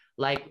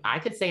 Like I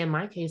could say in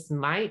my case,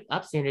 my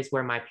upstanders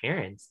were my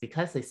parents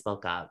because they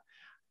spoke up.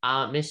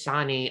 Miss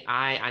Shawnee,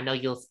 I know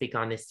you'll speak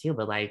on this too,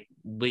 but like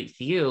with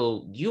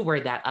you, you were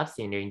that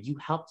upstander and you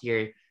helped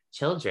your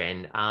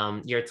children,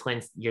 your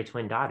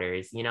twin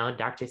daughters, you know,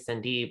 Dr.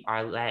 Sandeep,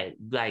 Arlette,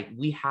 like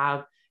we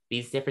have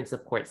these different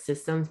support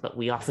systems, but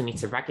we also need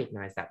to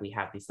recognize that we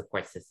have these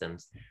support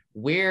systems.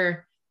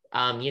 We're,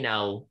 you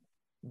know,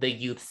 the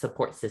youth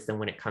support system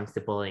when it comes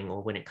to bullying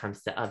or when it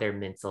comes to other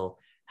mental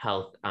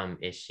health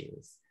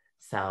issues.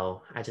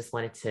 So I just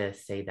wanted to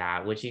say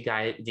that.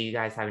 Do you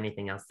guys have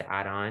anything else to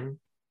add on?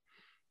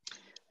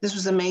 This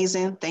was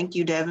amazing. Thank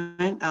you,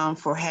 Devin,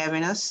 for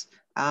having us.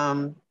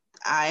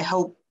 I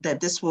hope that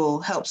this will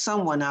help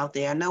someone out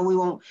there. I know we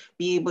won't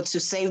be able to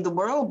save the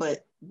world,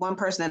 but one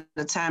person at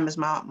a time is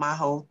my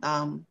whole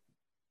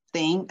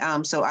thing.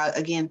 So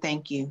again,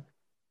 thank you.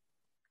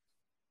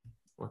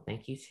 Well,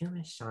 thank you too,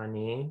 Ms.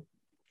 Shawnee.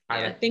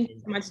 Yeah, thank you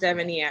so much,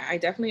 Devin. Yeah, I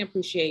definitely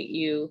appreciate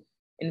you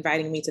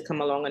inviting me to come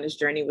along on this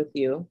journey with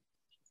you.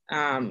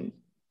 I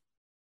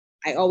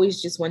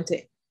always just want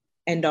to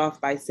end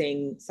off by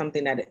saying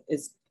something that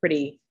is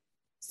pretty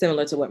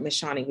similar to what Ms.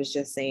 Shawnee was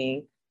just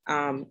saying.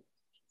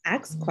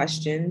 Ask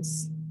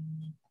questions,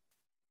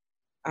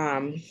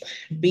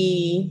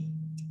 be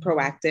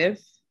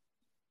proactive,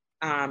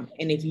 and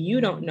if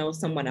you don't know,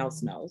 someone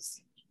else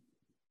knows.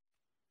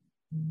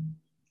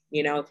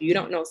 You know, if you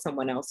don't know,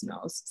 someone else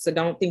knows. So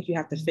don't think you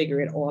have to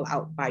figure it all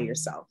out by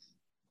yourself.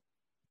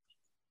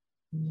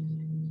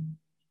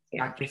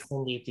 Yeah. Dr.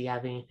 Cindy, do you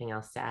have anything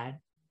else to add?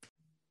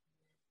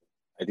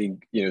 I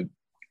think, you know,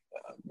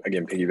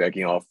 again,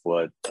 piggybacking off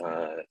what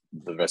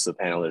the rest of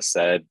the panelists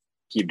said,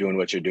 keep doing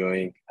what you're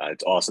doing.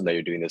 It's awesome that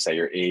you're doing this at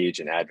your age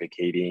and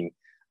advocating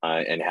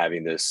and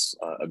having this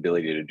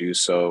ability to do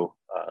so.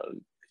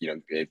 You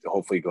know,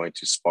 hopefully going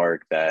to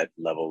spark that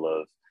level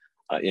of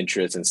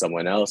interest in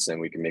someone else, and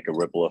we can make a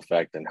ripple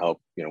effect and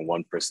help, you know,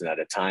 one person at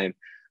a time.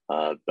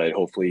 But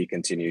hopefully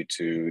continue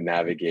to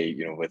navigate,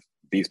 you know, with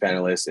these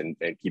panelists and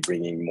keep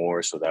bringing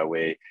more, so that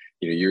way,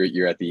 you know,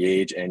 you're at the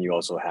age and you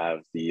also have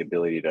the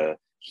ability to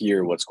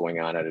hear what's going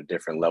on at a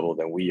different level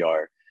than we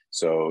are.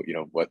 So, you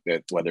know,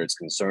 whether it's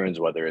concerns,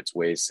 whether it's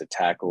ways to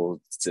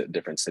tackle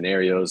different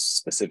scenarios,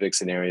 specific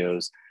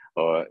scenarios,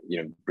 or,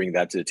 you know, bring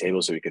that to the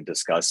table so we could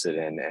discuss it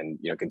and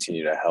you know,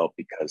 continue to help,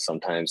 because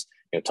sometimes,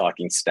 you know,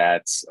 talking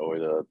stats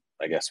or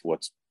I guess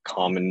what's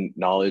common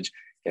knowledge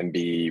can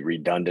be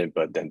redundant,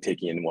 but then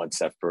taking it one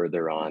step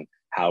further on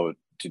how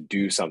to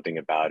do something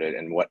about it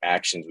and what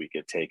actions we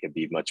could take would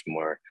be much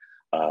more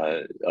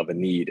of a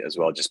need as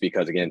well. Just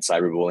because, again,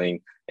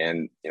 cyberbullying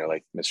and, you know,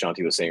 like Ms.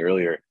 Shanti was saying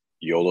earlier,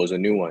 YOLO is a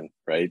new one,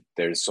 right?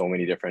 There's so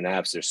many different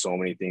apps. There's so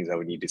many things that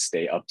we need to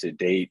stay up to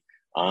date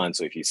on.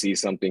 So if you see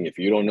something, if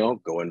you don't know,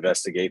 go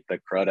investigate the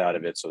crud out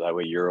of it. So that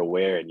way you're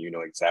aware and you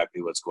know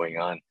exactly what's going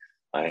on.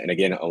 And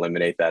again,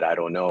 eliminate that I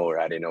don't know, or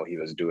I didn't know he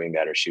was doing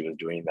that or she was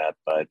doing that.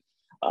 But,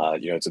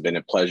 you know, it's been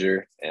a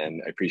pleasure,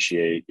 and I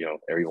appreciate, you know,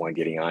 everyone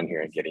getting on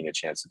here and getting a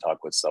chance to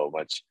talk with so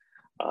much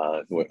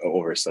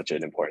over such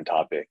an important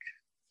topic.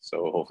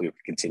 So hopefully we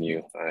can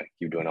continue,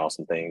 keep doing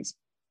awesome things.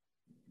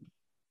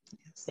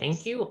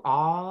 Thank you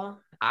all.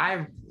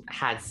 I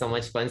had so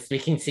much fun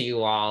speaking to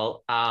you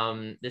all.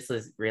 This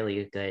was really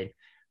a good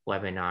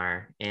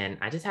webinar, and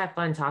I just had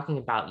fun talking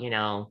about, you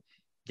know,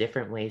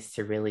 different ways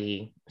to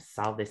really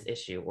solve this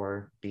issue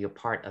or be a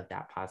part of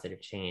that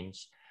positive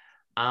change.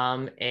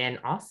 And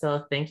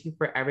also thank you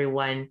for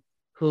everyone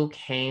who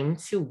came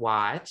to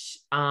watch.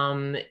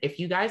 If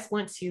you guys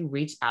want to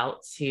reach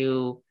out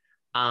to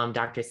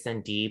Dr.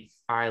 Sandeep,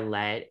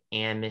 Arlette,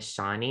 and Ms.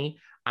 Shawnee,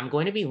 I'm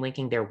going to be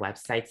linking their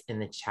websites in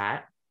the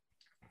chat.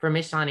 For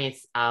Ms. Shawnee,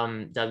 it's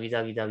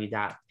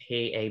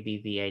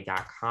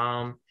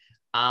www.payabva.com.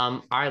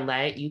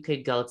 Arlette, you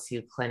could go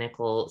to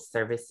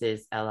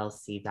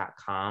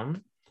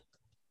clinicalservicesllc.com.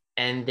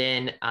 And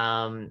then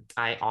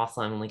I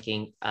also am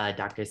linking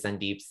Dr.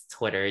 Sandeep's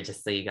Twitter,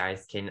 just so you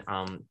guys can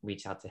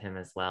reach out to him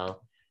as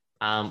well.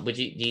 Do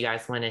you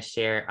guys want to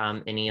share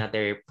any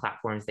other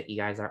platforms that you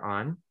guys are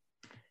on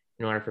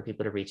in order for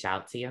people to reach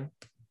out to you?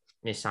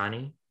 Ms.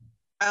 Shawnee?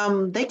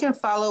 They can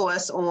follow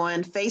us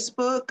on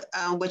Facebook,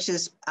 which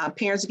is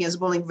Parents Against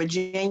Bullying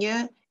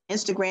Virginia.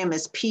 Instagram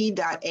is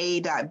p.a.b.va.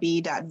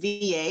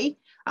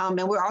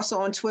 And we're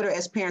also on Twitter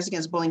as Parents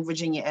Against Bullying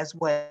Virginia as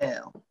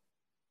well.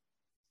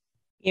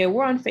 Yeah,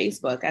 we're on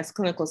Facebook as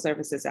Clinical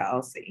Services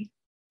LLC.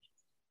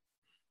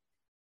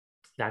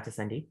 Dr.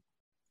 Sandeep?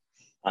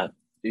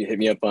 You hit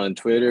me up on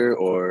Twitter,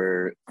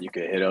 or you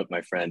could hit up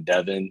my friend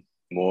Devin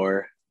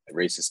Moore,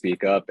 Race to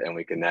Speak Up, and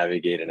we can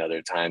navigate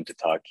another time to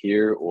talk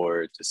here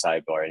or to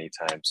sidebar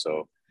anytime.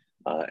 So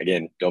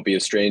again, don't be a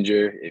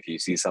stranger. If you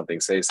see something,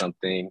 say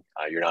something.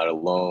 You're not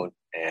alone,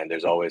 and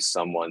there's always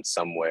someone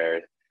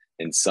somewhere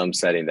in some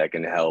setting that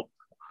can help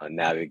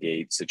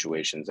navigate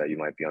situations that you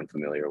might be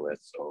unfamiliar with.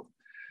 So,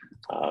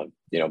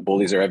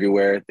 bullies are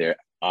everywhere. They're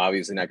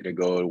obviously not going to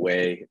go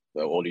away.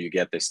 The older you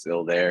get, they're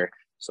still there.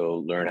 So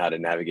learn how to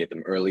navigate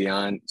them early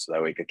on, so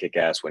that way you can kick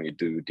ass when you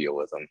do deal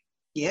with them.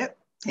 Yep,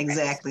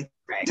 exactly.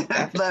 Right.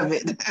 I love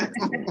it.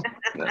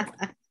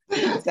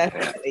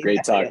 Yeah,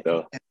 great talk,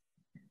 though.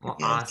 Well,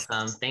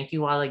 awesome. Thank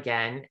you all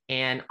again.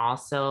 And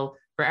also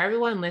for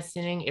everyone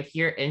listening, if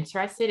you're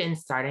interested in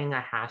starting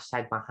a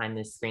hashtag behind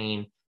the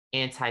screen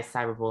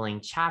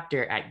anti-cyberbullying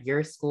chapter at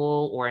your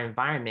school or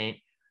environment,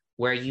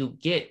 where you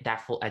get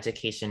that full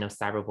education of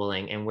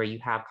cyberbullying and where you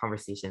have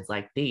conversations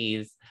like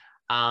these,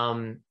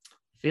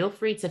 feel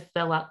free to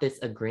fill out this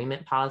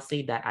agreement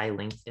policy that I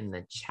linked in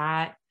the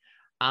chat.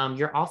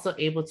 You're also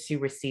able to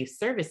receive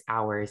service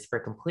hours for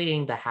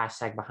completing the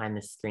hashtag behind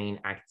the screen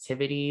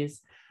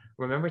activities.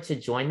 Remember to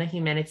join the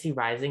Humanity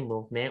Rising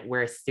movement.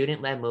 We're a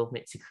student-led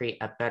movement to create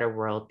a better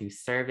world through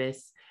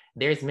service.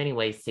 There's many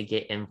ways to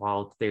get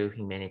involved through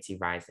Humanity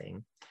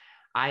Rising.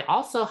 I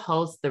also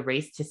host the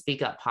Race to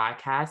Speak Up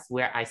podcast,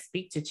 where I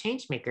speak to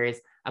changemakers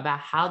about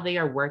how they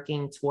are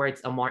working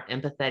towards a more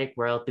empathetic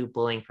world through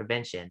bullying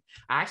prevention.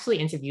 I actually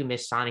interviewed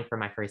Ms. Shawnee for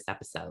my first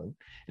episode,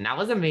 and that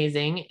was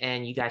amazing,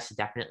 and you guys should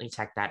definitely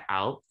check that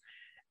out.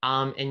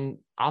 And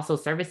also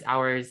service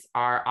hours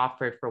are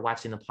offered for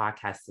watching the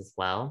podcast as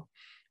well.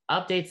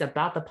 Updates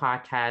about the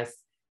podcast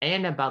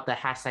and about the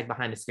hashtag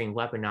behind the screen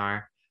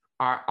webinar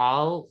are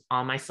all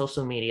on my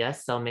social media.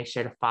 So make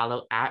sure to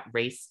follow at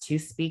Race to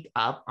Speak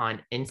Up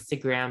on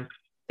Instagram,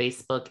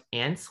 Facebook,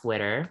 and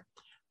Twitter.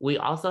 We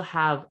also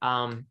have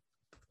a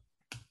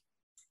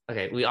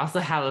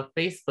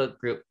Facebook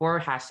group for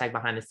hashtag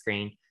behind the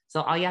screen.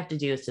 So all you have to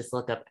do is just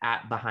look up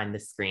at behind the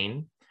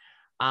screen.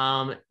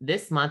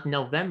 This month,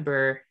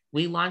 November,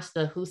 we launched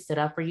the Who Stood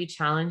Up For You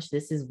challenge.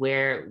 This is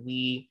where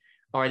you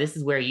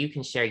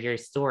can share your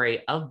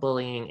story of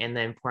bullying and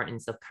the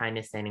importance of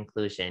kindness and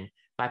inclusion.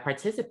 By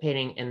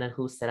participating in the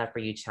Who Stood Up For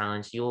You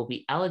challenge, you will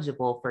be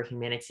eligible for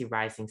Humanity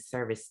Rising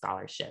service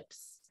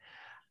scholarships.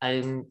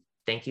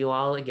 Thank you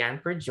all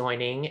again for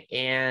joining,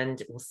 and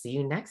we'll see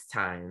you next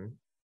time.